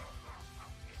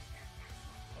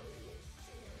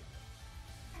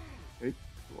 Okay,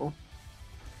 cool.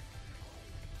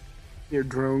 Here,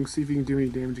 drone, see if you can do any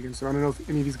damage against him. I don't know if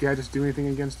any of these gadgets do anything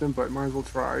against him, but might as well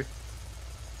try.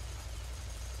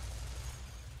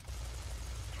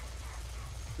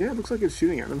 Yeah, it looks like it's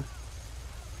shooting at him.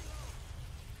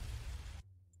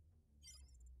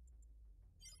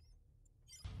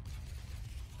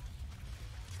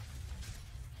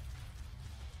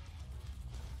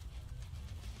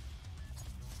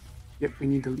 Yep, we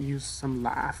need to use some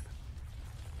laugh.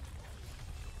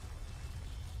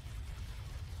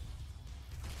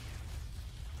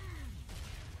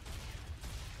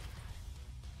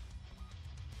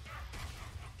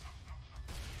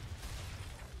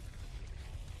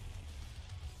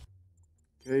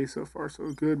 Okay, so far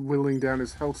so good. Whittling down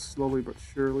his health slowly but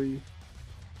surely.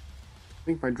 I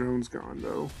think my drone's gone,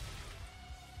 though.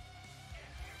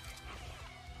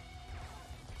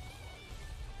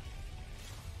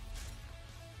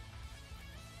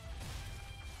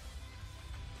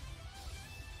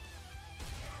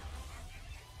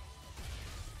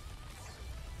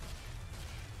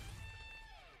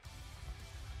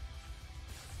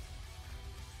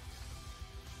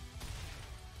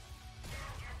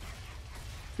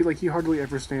 I feel like he hardly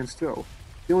ever stands still.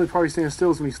 The only part he stands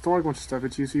still is when he's throwing a bunch of stuff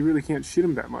at you, so you really can't shoot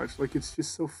him that much. Like, it's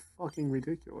just so fucking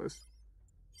ridiculous.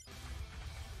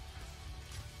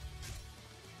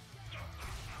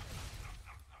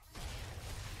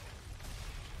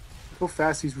 Look how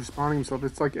fast he's respawning himself.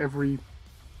 It's like every,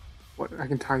 what, I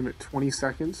can time it, 20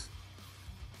 seconds?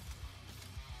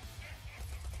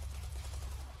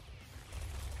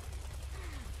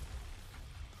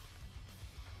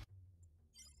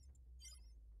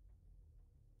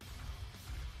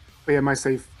 But yeah, my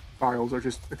save files are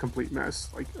just a complete mess.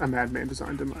 Like, a madman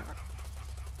designed them.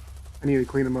 I need to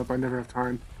clean them up. I never have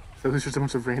time. So there's just a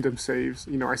bunch of random saves.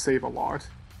 You know, I save a lot.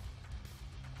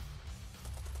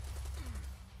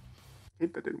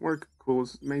 Okay, that didn't work. Cool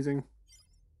is amazing.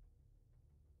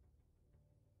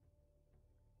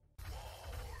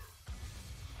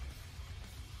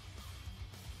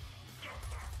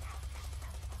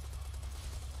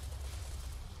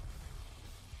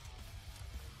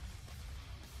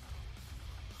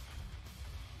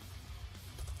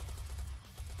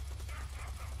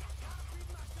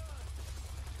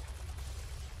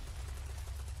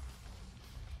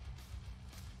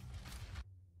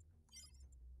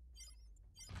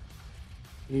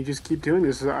 And you just keep doing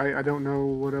this. I don't know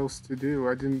what else to do.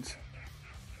 I didn't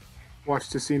watch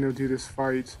Tessino do this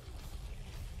fight.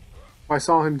 Well, I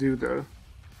saw him do the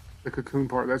cocoon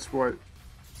part. That's why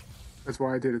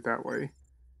I did it that way.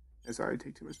 As I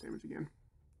take too much damage again.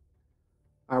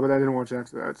 But I didn't watch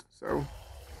after that, so.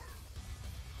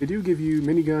 They do give you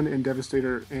minigun and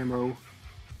devastator ammo.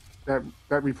 That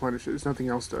replenishes. Nothing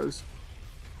else does.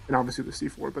 And obviously the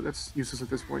C4, but that's useless at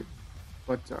this point.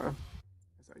 But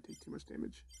as I take too much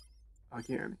damage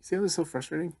again. See how this is so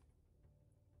frustrating?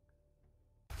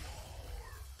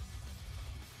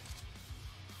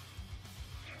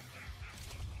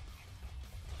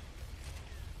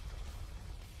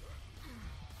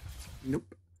 Nope.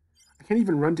 I can't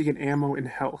even run to get ammo and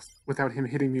health without him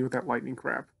hitting me with that lightning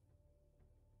crap.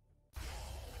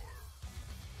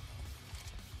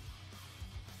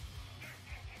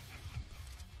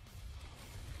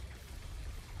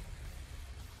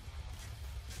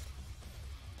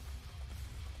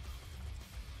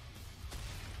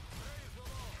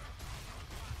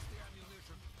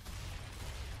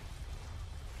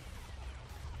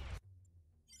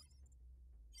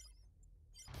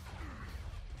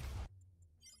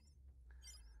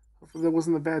 Hopefully that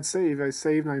wasn't a bad save. I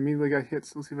saved and I immediately got hit,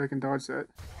 so let's see if I can dodge that.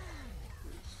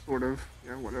 Sort of.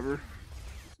 Yeah, whatever.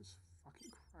 Jesus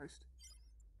fucking Christ.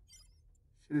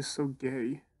 Shit is so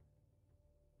gay.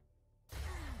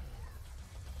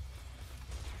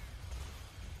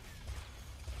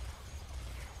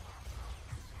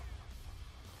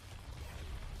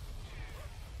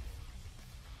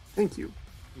 Thank you.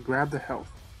 Grab the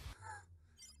health.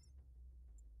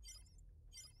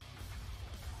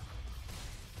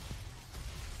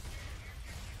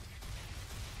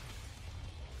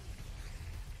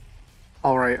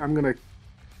 Alright, I'm gonna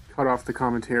cut off the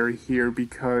commentary here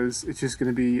because it's just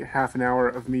gonna be half an hour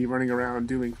of me running around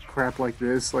doing crap like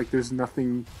this. Like, there's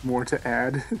nothing more to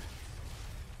add.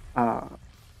 I'm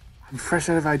fresh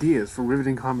out of ideas for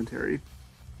riveting commentary.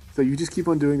 So you just keep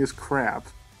on doing this crap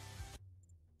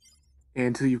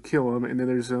until you kill him, and then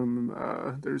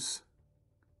there's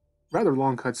rather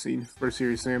long cutscene for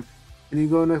Serious Sam, and you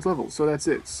go to the next level. So that's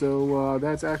it. So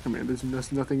that's Ackerman. There's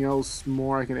just nothing else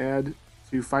more I can add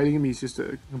to fighting him. He's just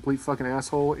a complete fucking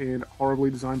asshole and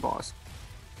horribly designed boss.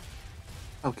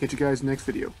 I'll catch you guys next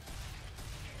video.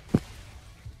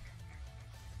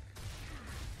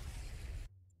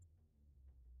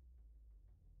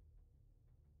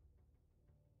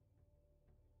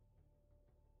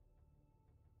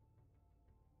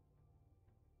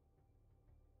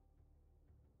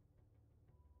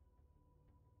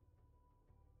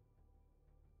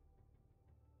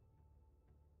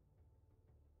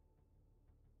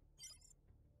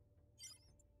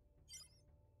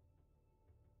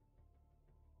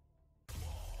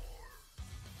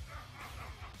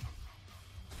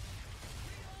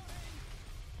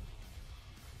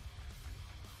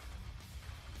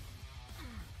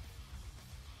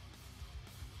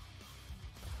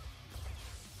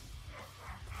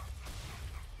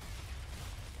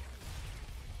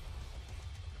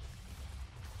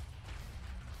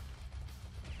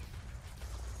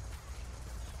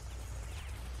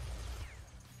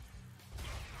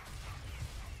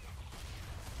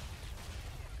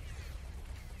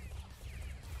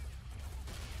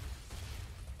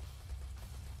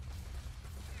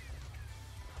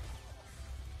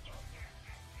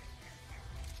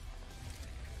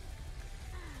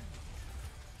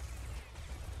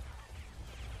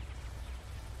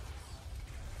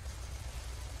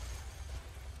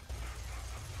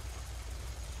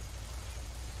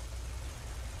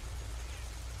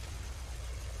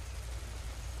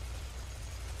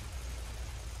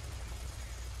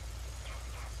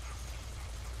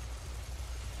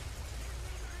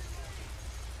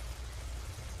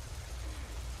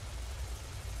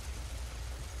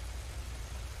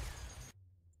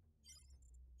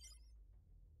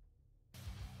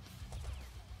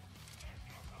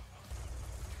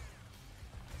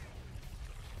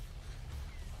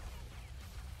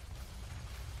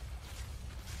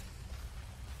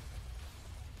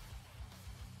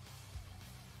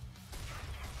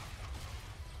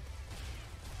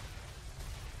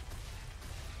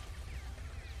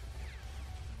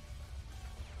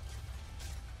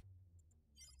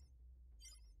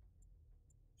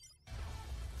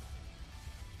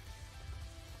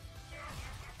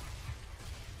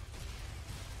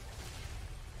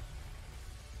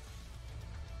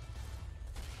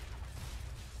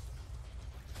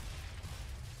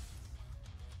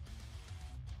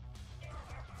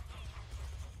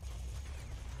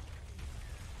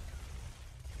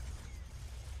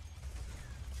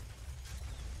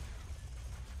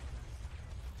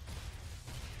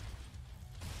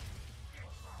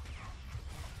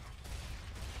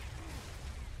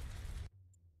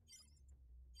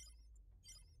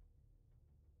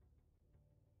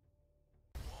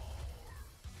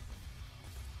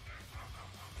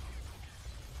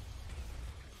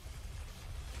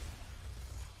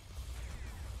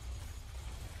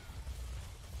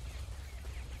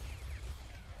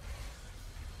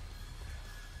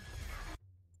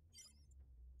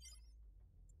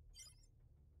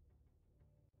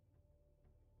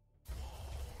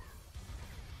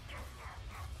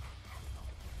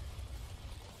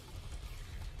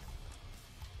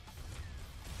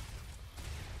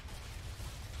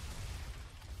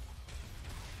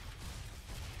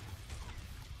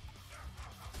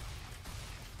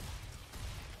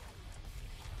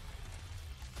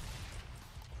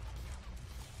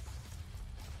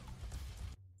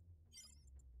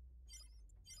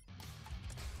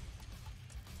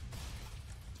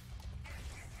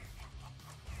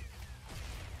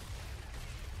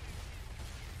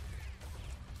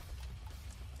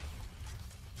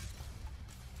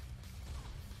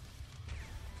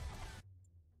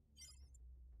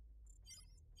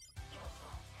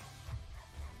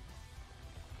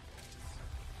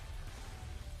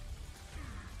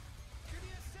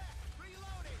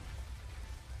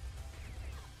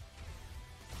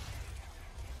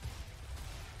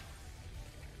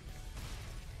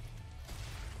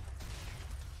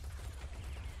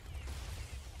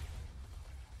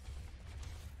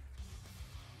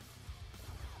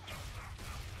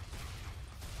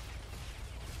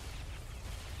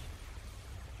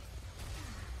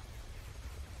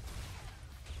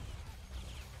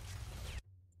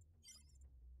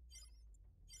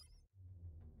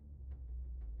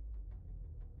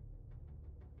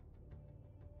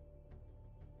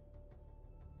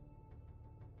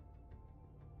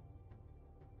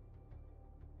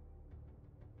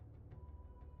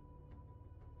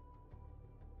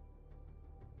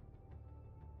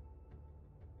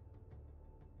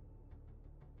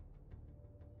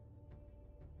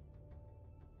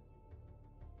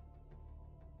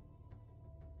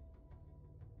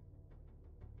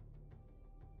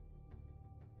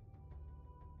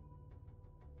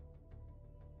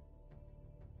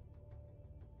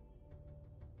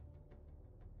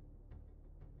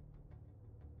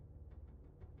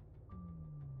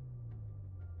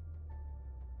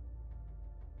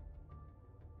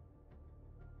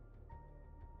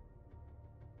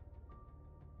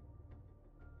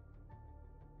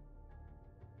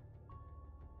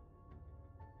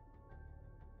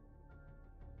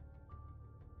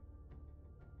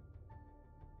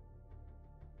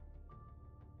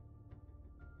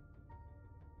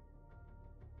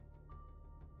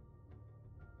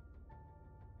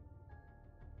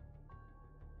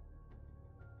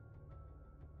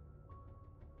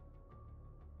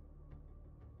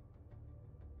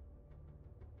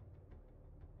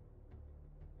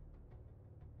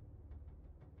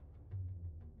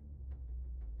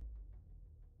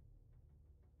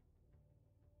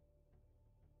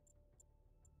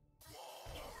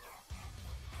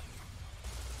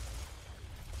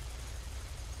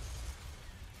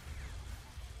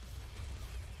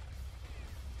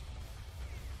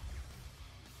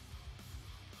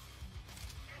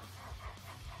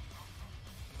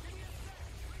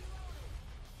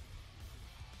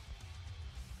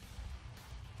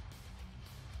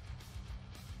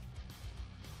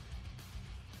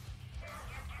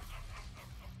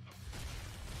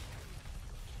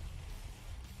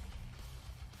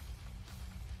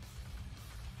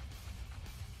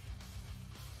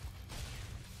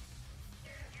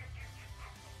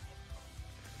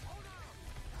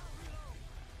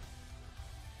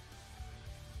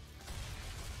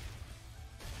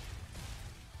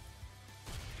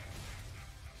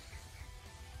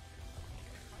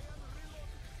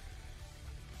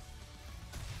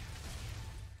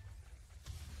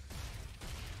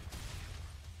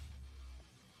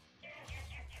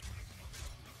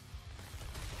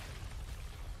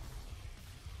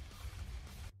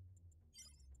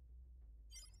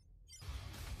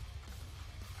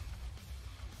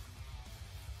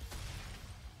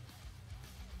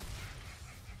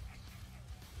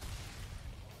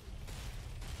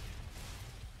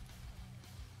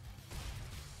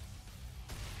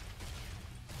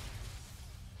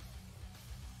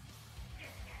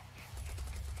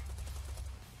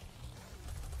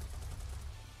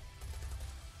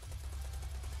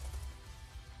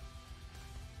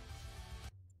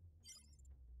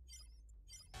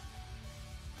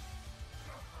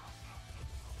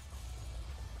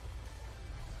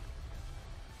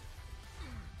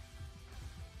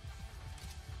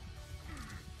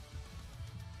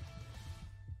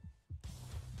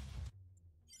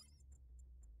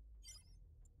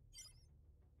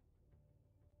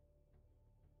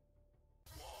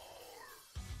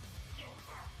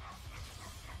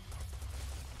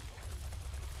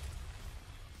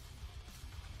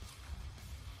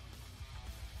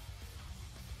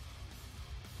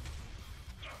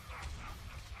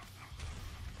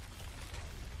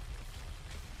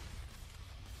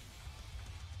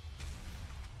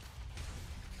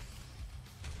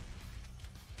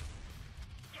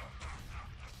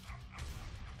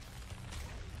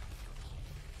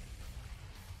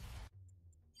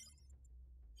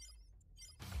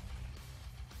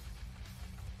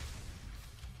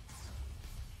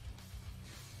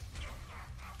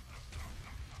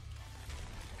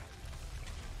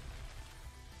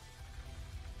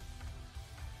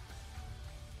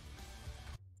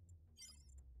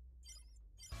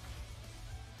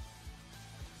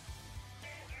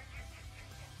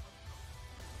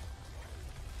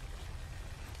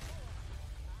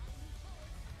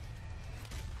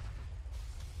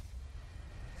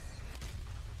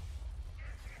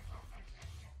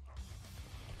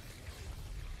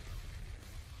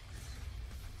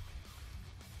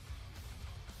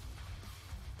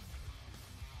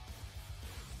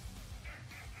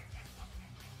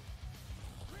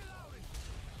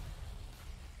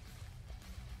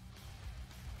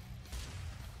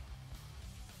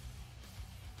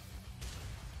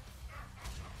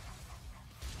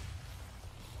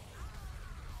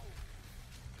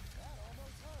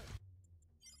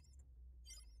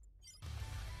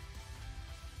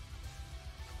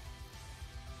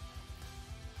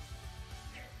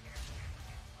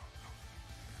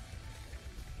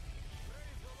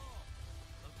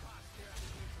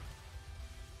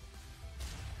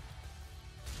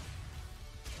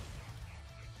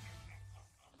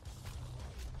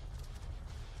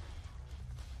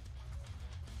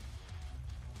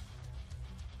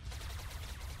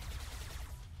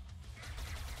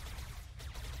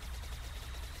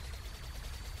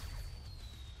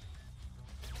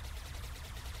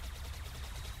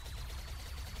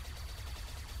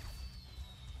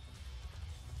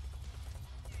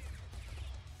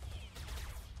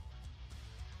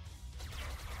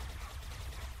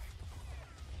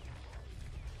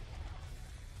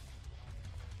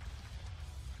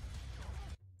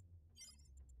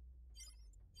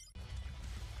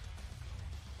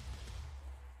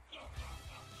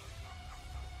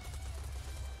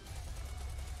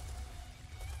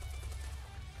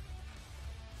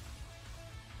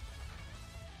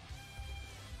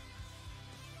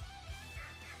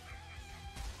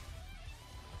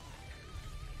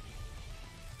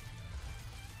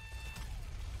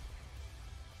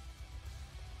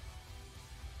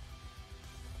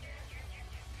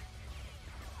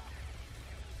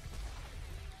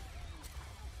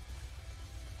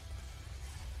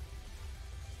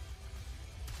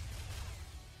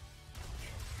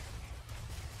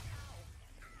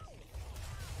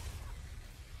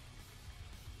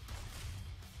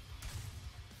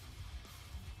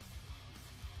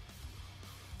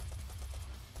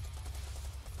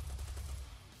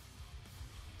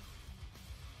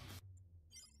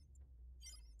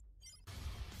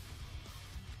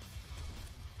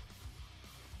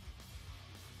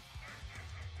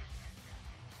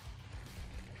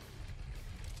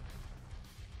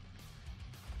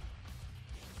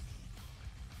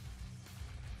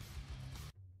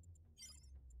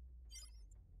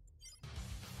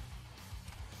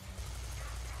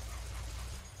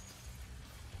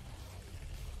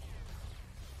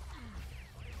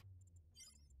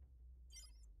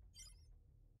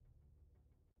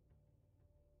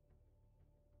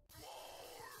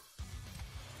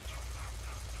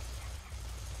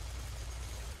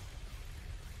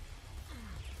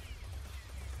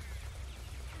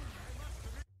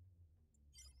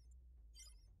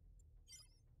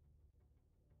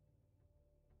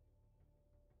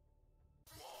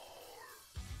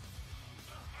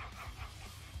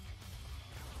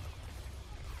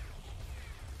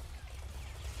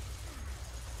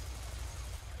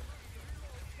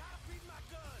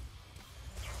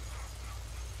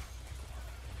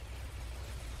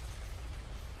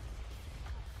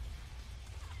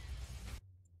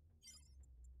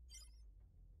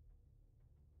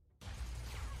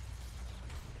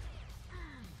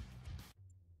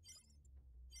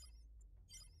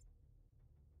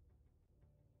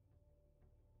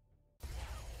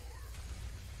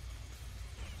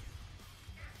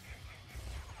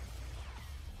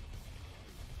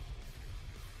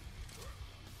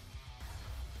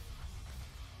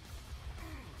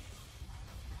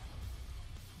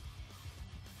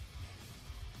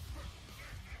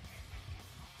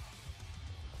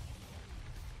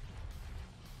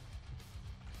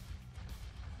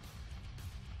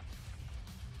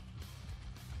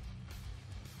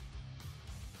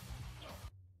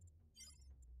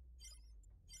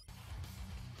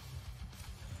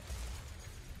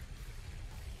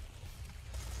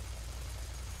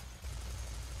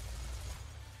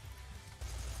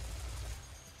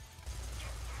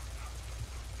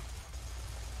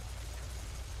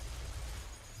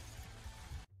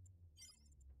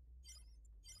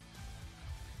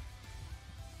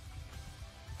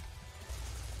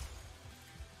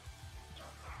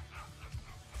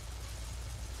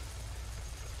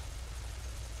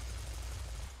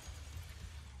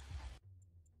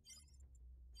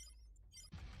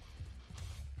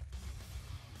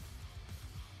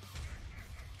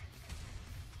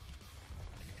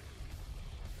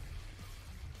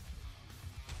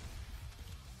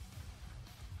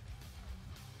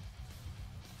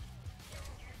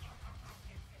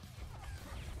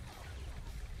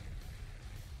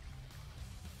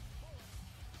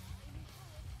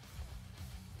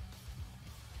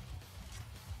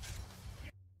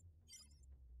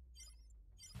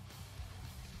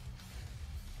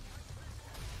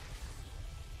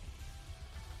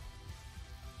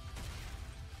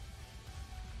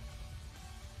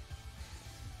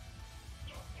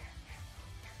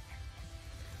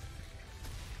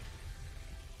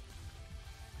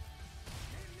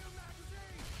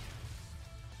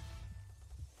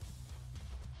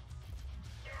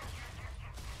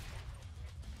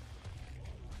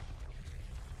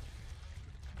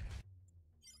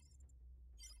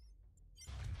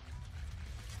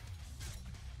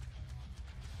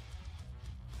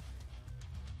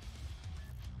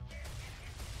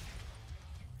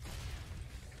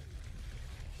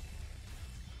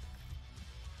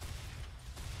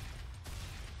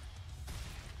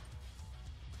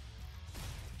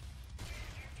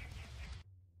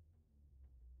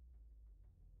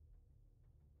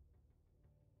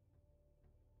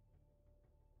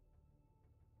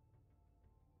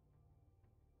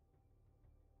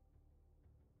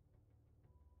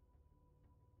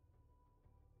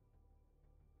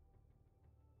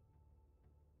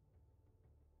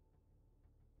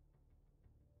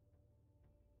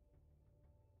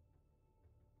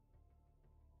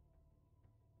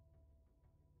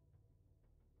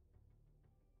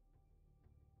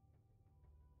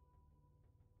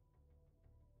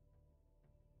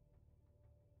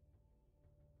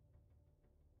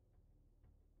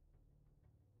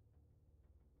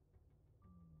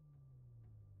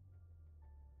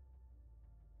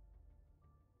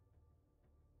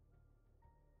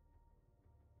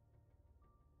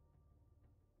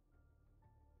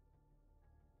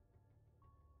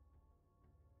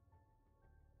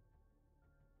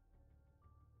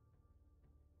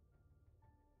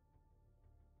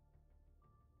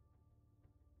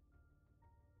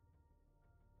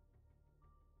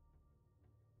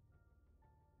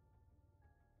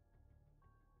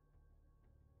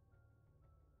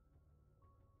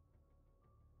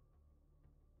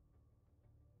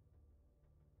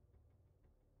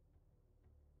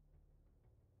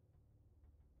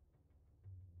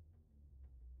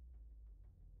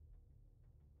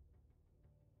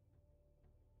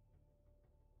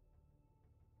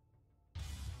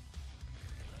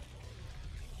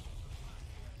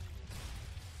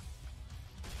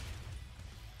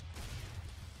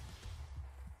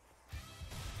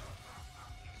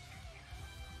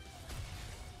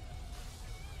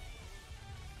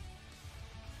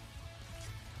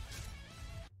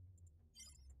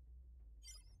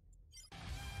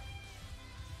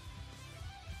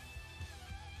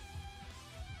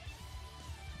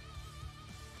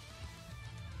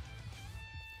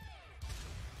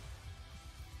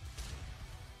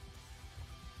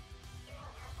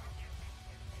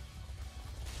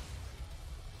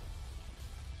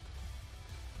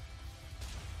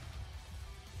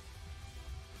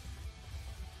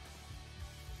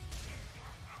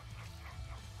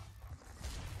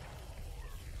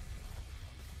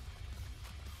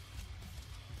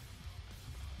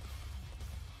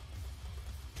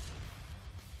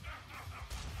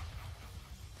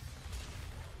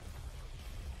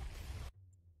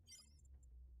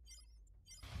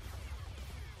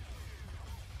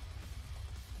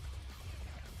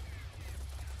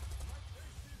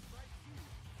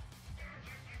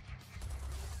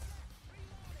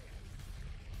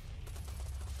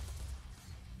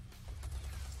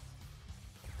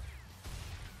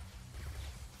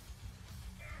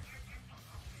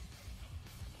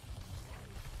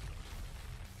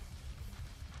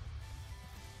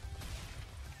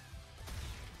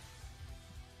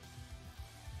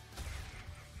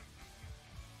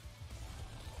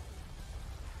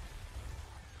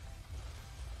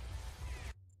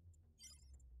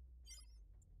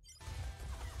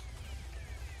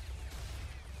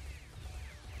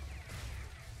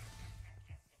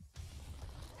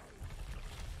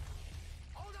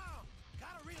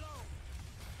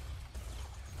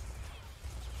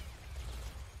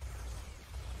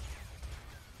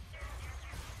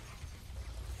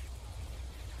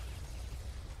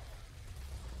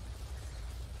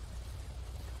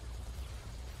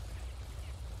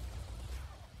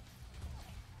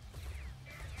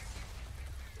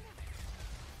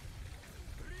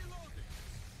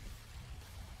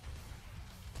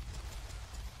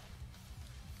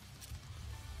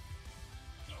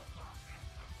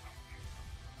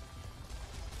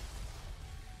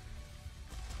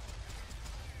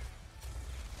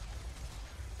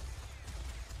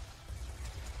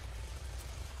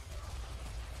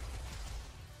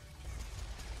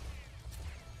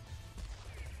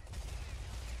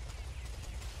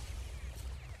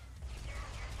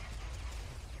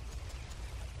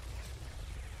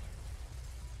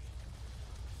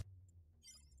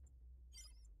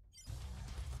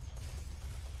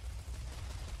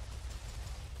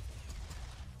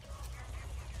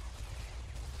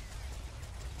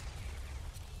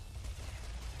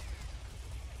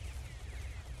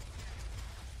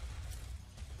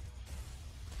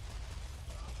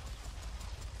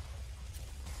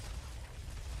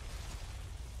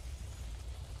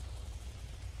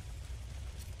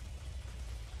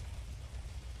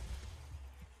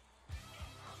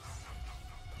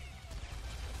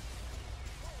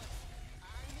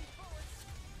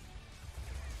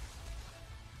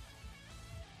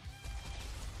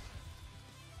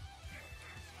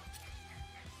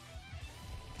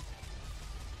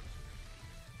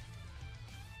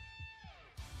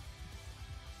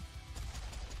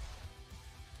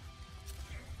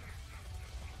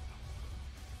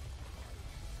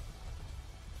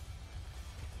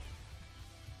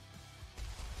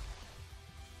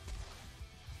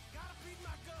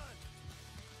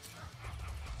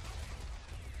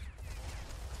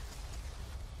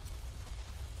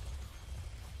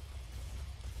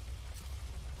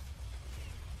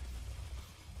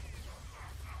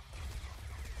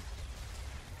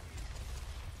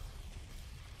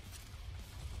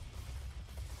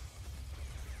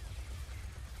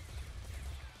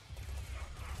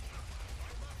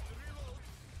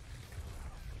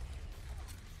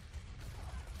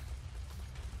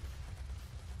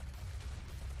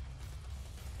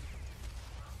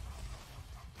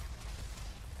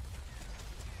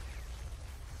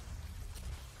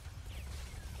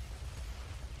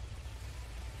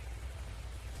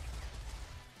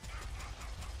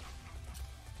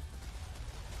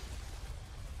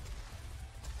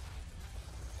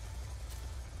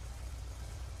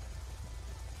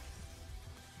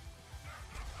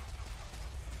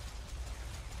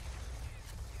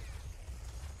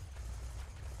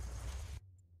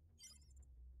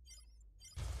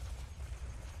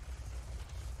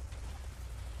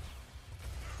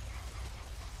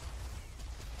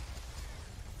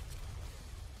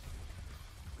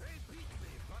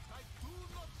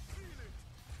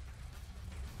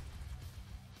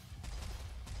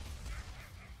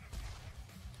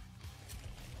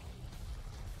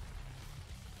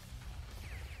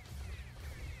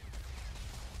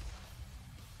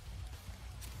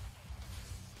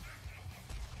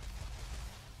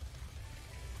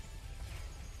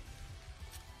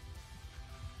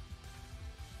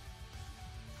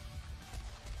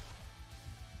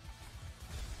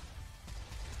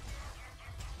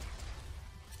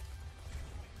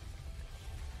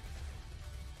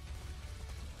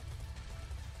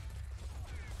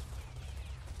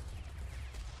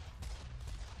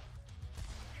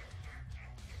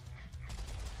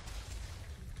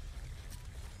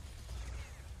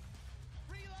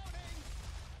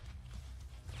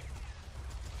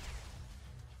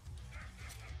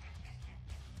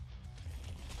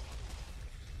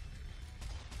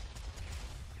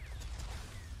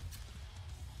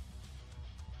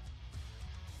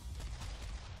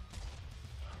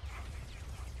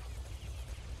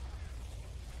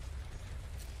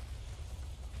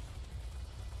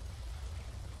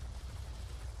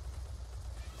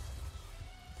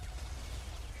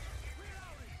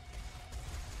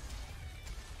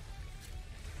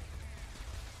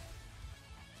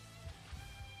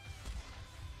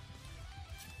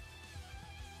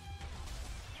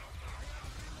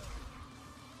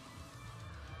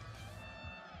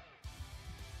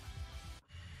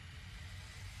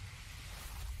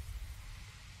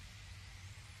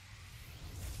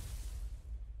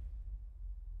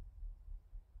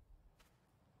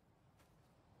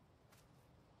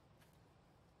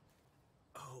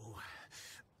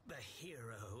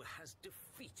 has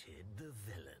defeated the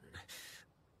villain.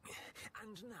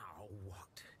 And now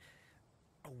what?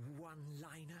 A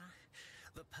one-liner?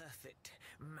 The perfect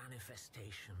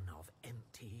manifestation of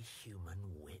empty human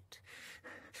wit.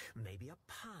 Maybe a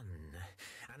pun,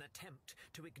 an attempt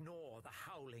to ignore the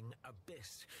howling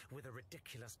abyss with a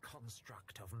ridiculous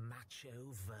construct of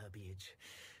macho verbiage.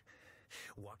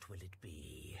 What will it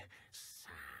be,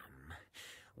 Sam?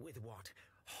 With what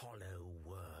hollow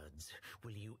words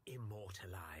will you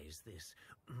immortalize this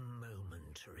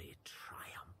momentary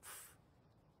triumph?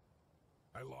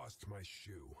 I lost my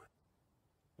shoe.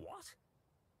 What?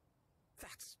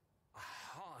 That's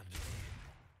hardly...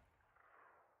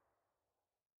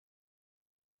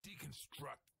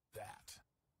 Deconstruct that.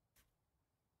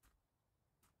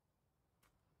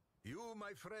 You,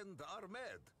 my friend, are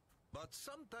mad. But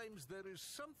sometimes there is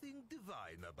something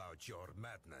divine about your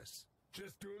madness.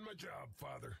 Just doing my job,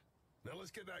 Father. Now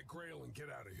let's get that Grail and get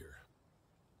out of here.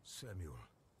 Samuel,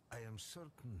 I am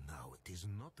certain now it is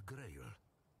not Grail.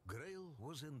 Grail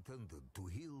was intended to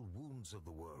heal wounds of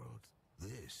the world.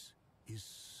 This is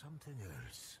something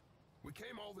else. We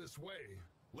came all this way.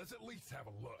 Let's at least have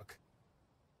a look.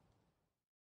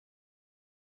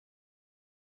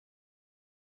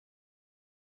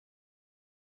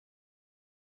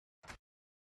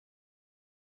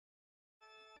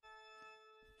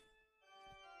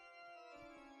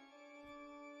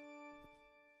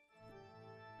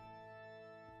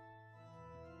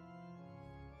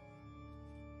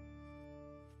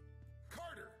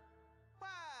 Carter!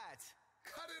 What?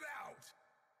 Cut it out!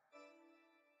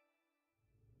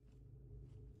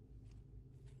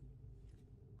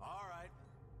 All right.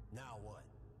 Now what?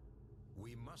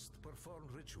 We must perform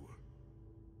ritual.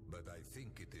 But I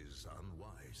think it is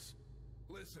unwise.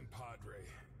 Listen, Padre,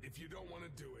 if you don't want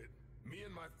to do it, me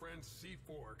and my friend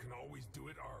C4 can always do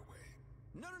it our way.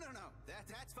 No.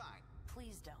 That's fine.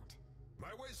 Please don't.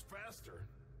 My way's faster.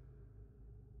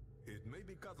 It may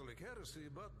be Catholic heresy,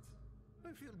 but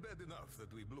I feel bad enough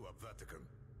that we blew up Vatican.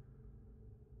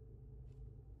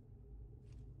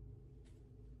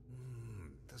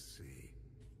 Let's see.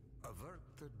 Avert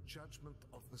the judgment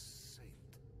of the saint.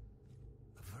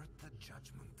 Avert the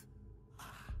judgment.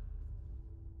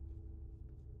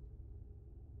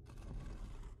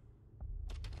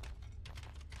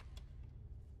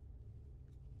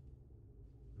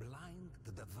 Blind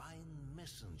the divine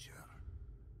messenger.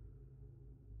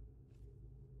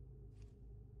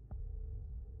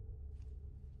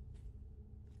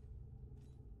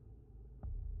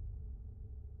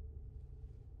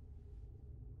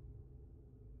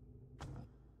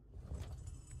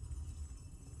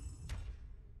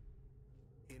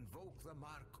 Invoke the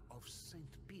mark of Saint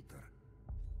Peter.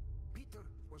 Peter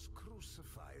was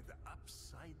crucified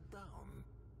upside down.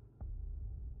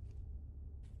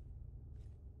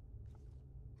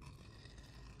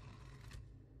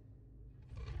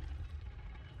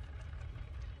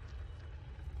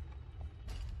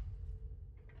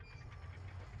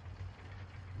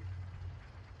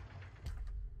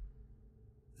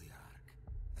 The Ark.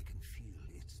 I can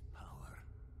feel its power.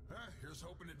 Here's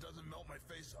hoping it doesn't melt my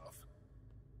face off.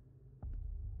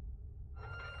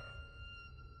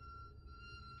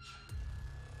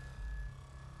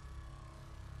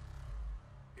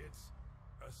 It's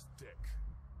a stick.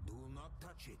 Do not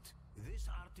touch it. This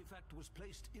artifact was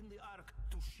placed in the Ark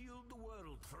to shield the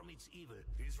world from its evil.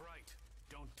 He's right.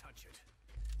 Don't touch it.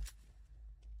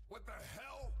 What the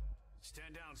hell?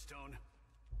 Stand down, Stone.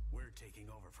 We're taking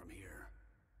over from here.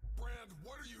 Brand,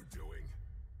 what are you doing?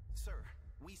 Sir,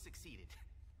 we succeeded.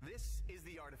 This is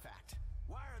the artifact.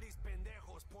 Why are these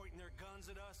pendejos pointing their guns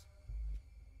at us?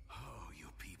 Oh, you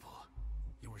people.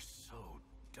 You were so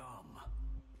dumb.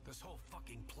 This whole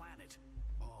fucking planet.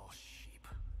 All sheep.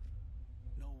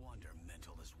 No wonder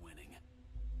Mental is winning.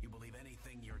 You believe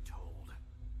anything you're told.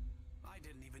 I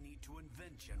didn't even need to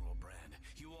invent General Brand.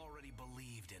 You already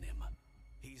believed in him.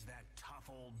 He's that tough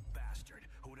old bastard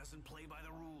who doesn't play by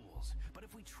the rules. But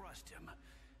if we trust him,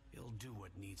 he'll do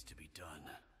what needs to be done.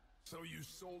 So you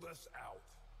sold us out.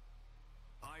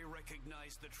 I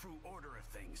recognize the true order of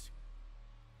things.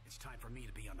 It's time for me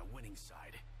to be on the winning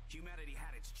side. Humanity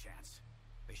had its chance.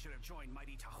 They should have joined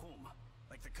Mighty Tahum,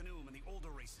 like the Kanoom and the older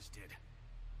races did.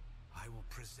 I will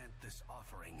present this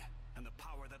offering, and the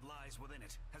power that lies within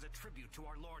it, as a tribute to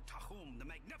our Lord Tahum the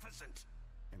Magnificent.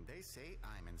 And they say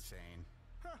I'm insane.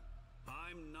 Huh.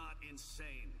 I'm not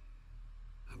insane.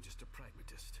 I'm just a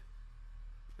pragmatist.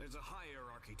 There's a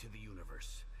hierarchy to the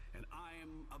universe, and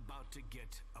I'm about to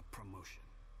get a promotion.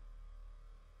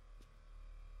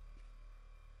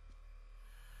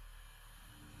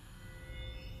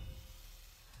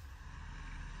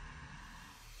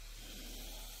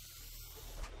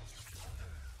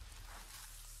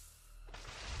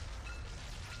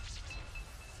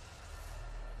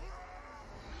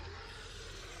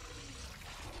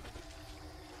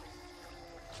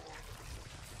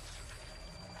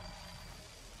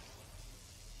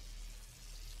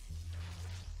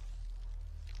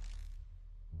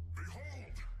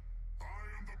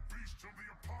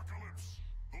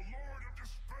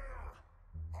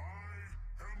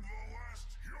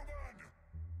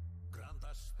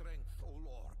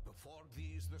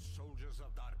 praise the soldiers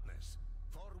of darkness.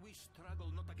 For we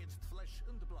struggle not against flesh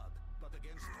and blood, but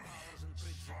against powers and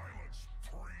principalities. Silence,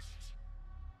 priest!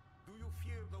 Do you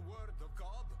fear the word of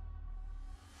God?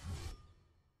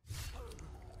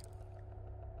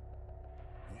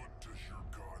 What does your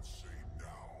god say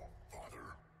now, Father?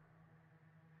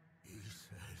 He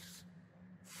says,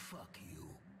 fuck you.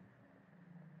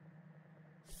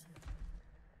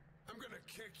 I'm gonna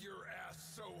kick your ass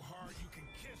so hard you can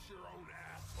kiss your own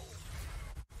asshole.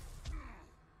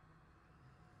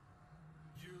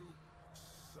 You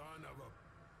son of a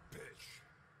bitch.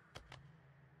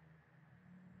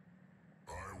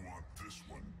 I want this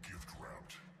one gift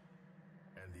wrapped.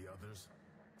 And the others?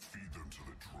 Feed them to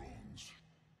the drones.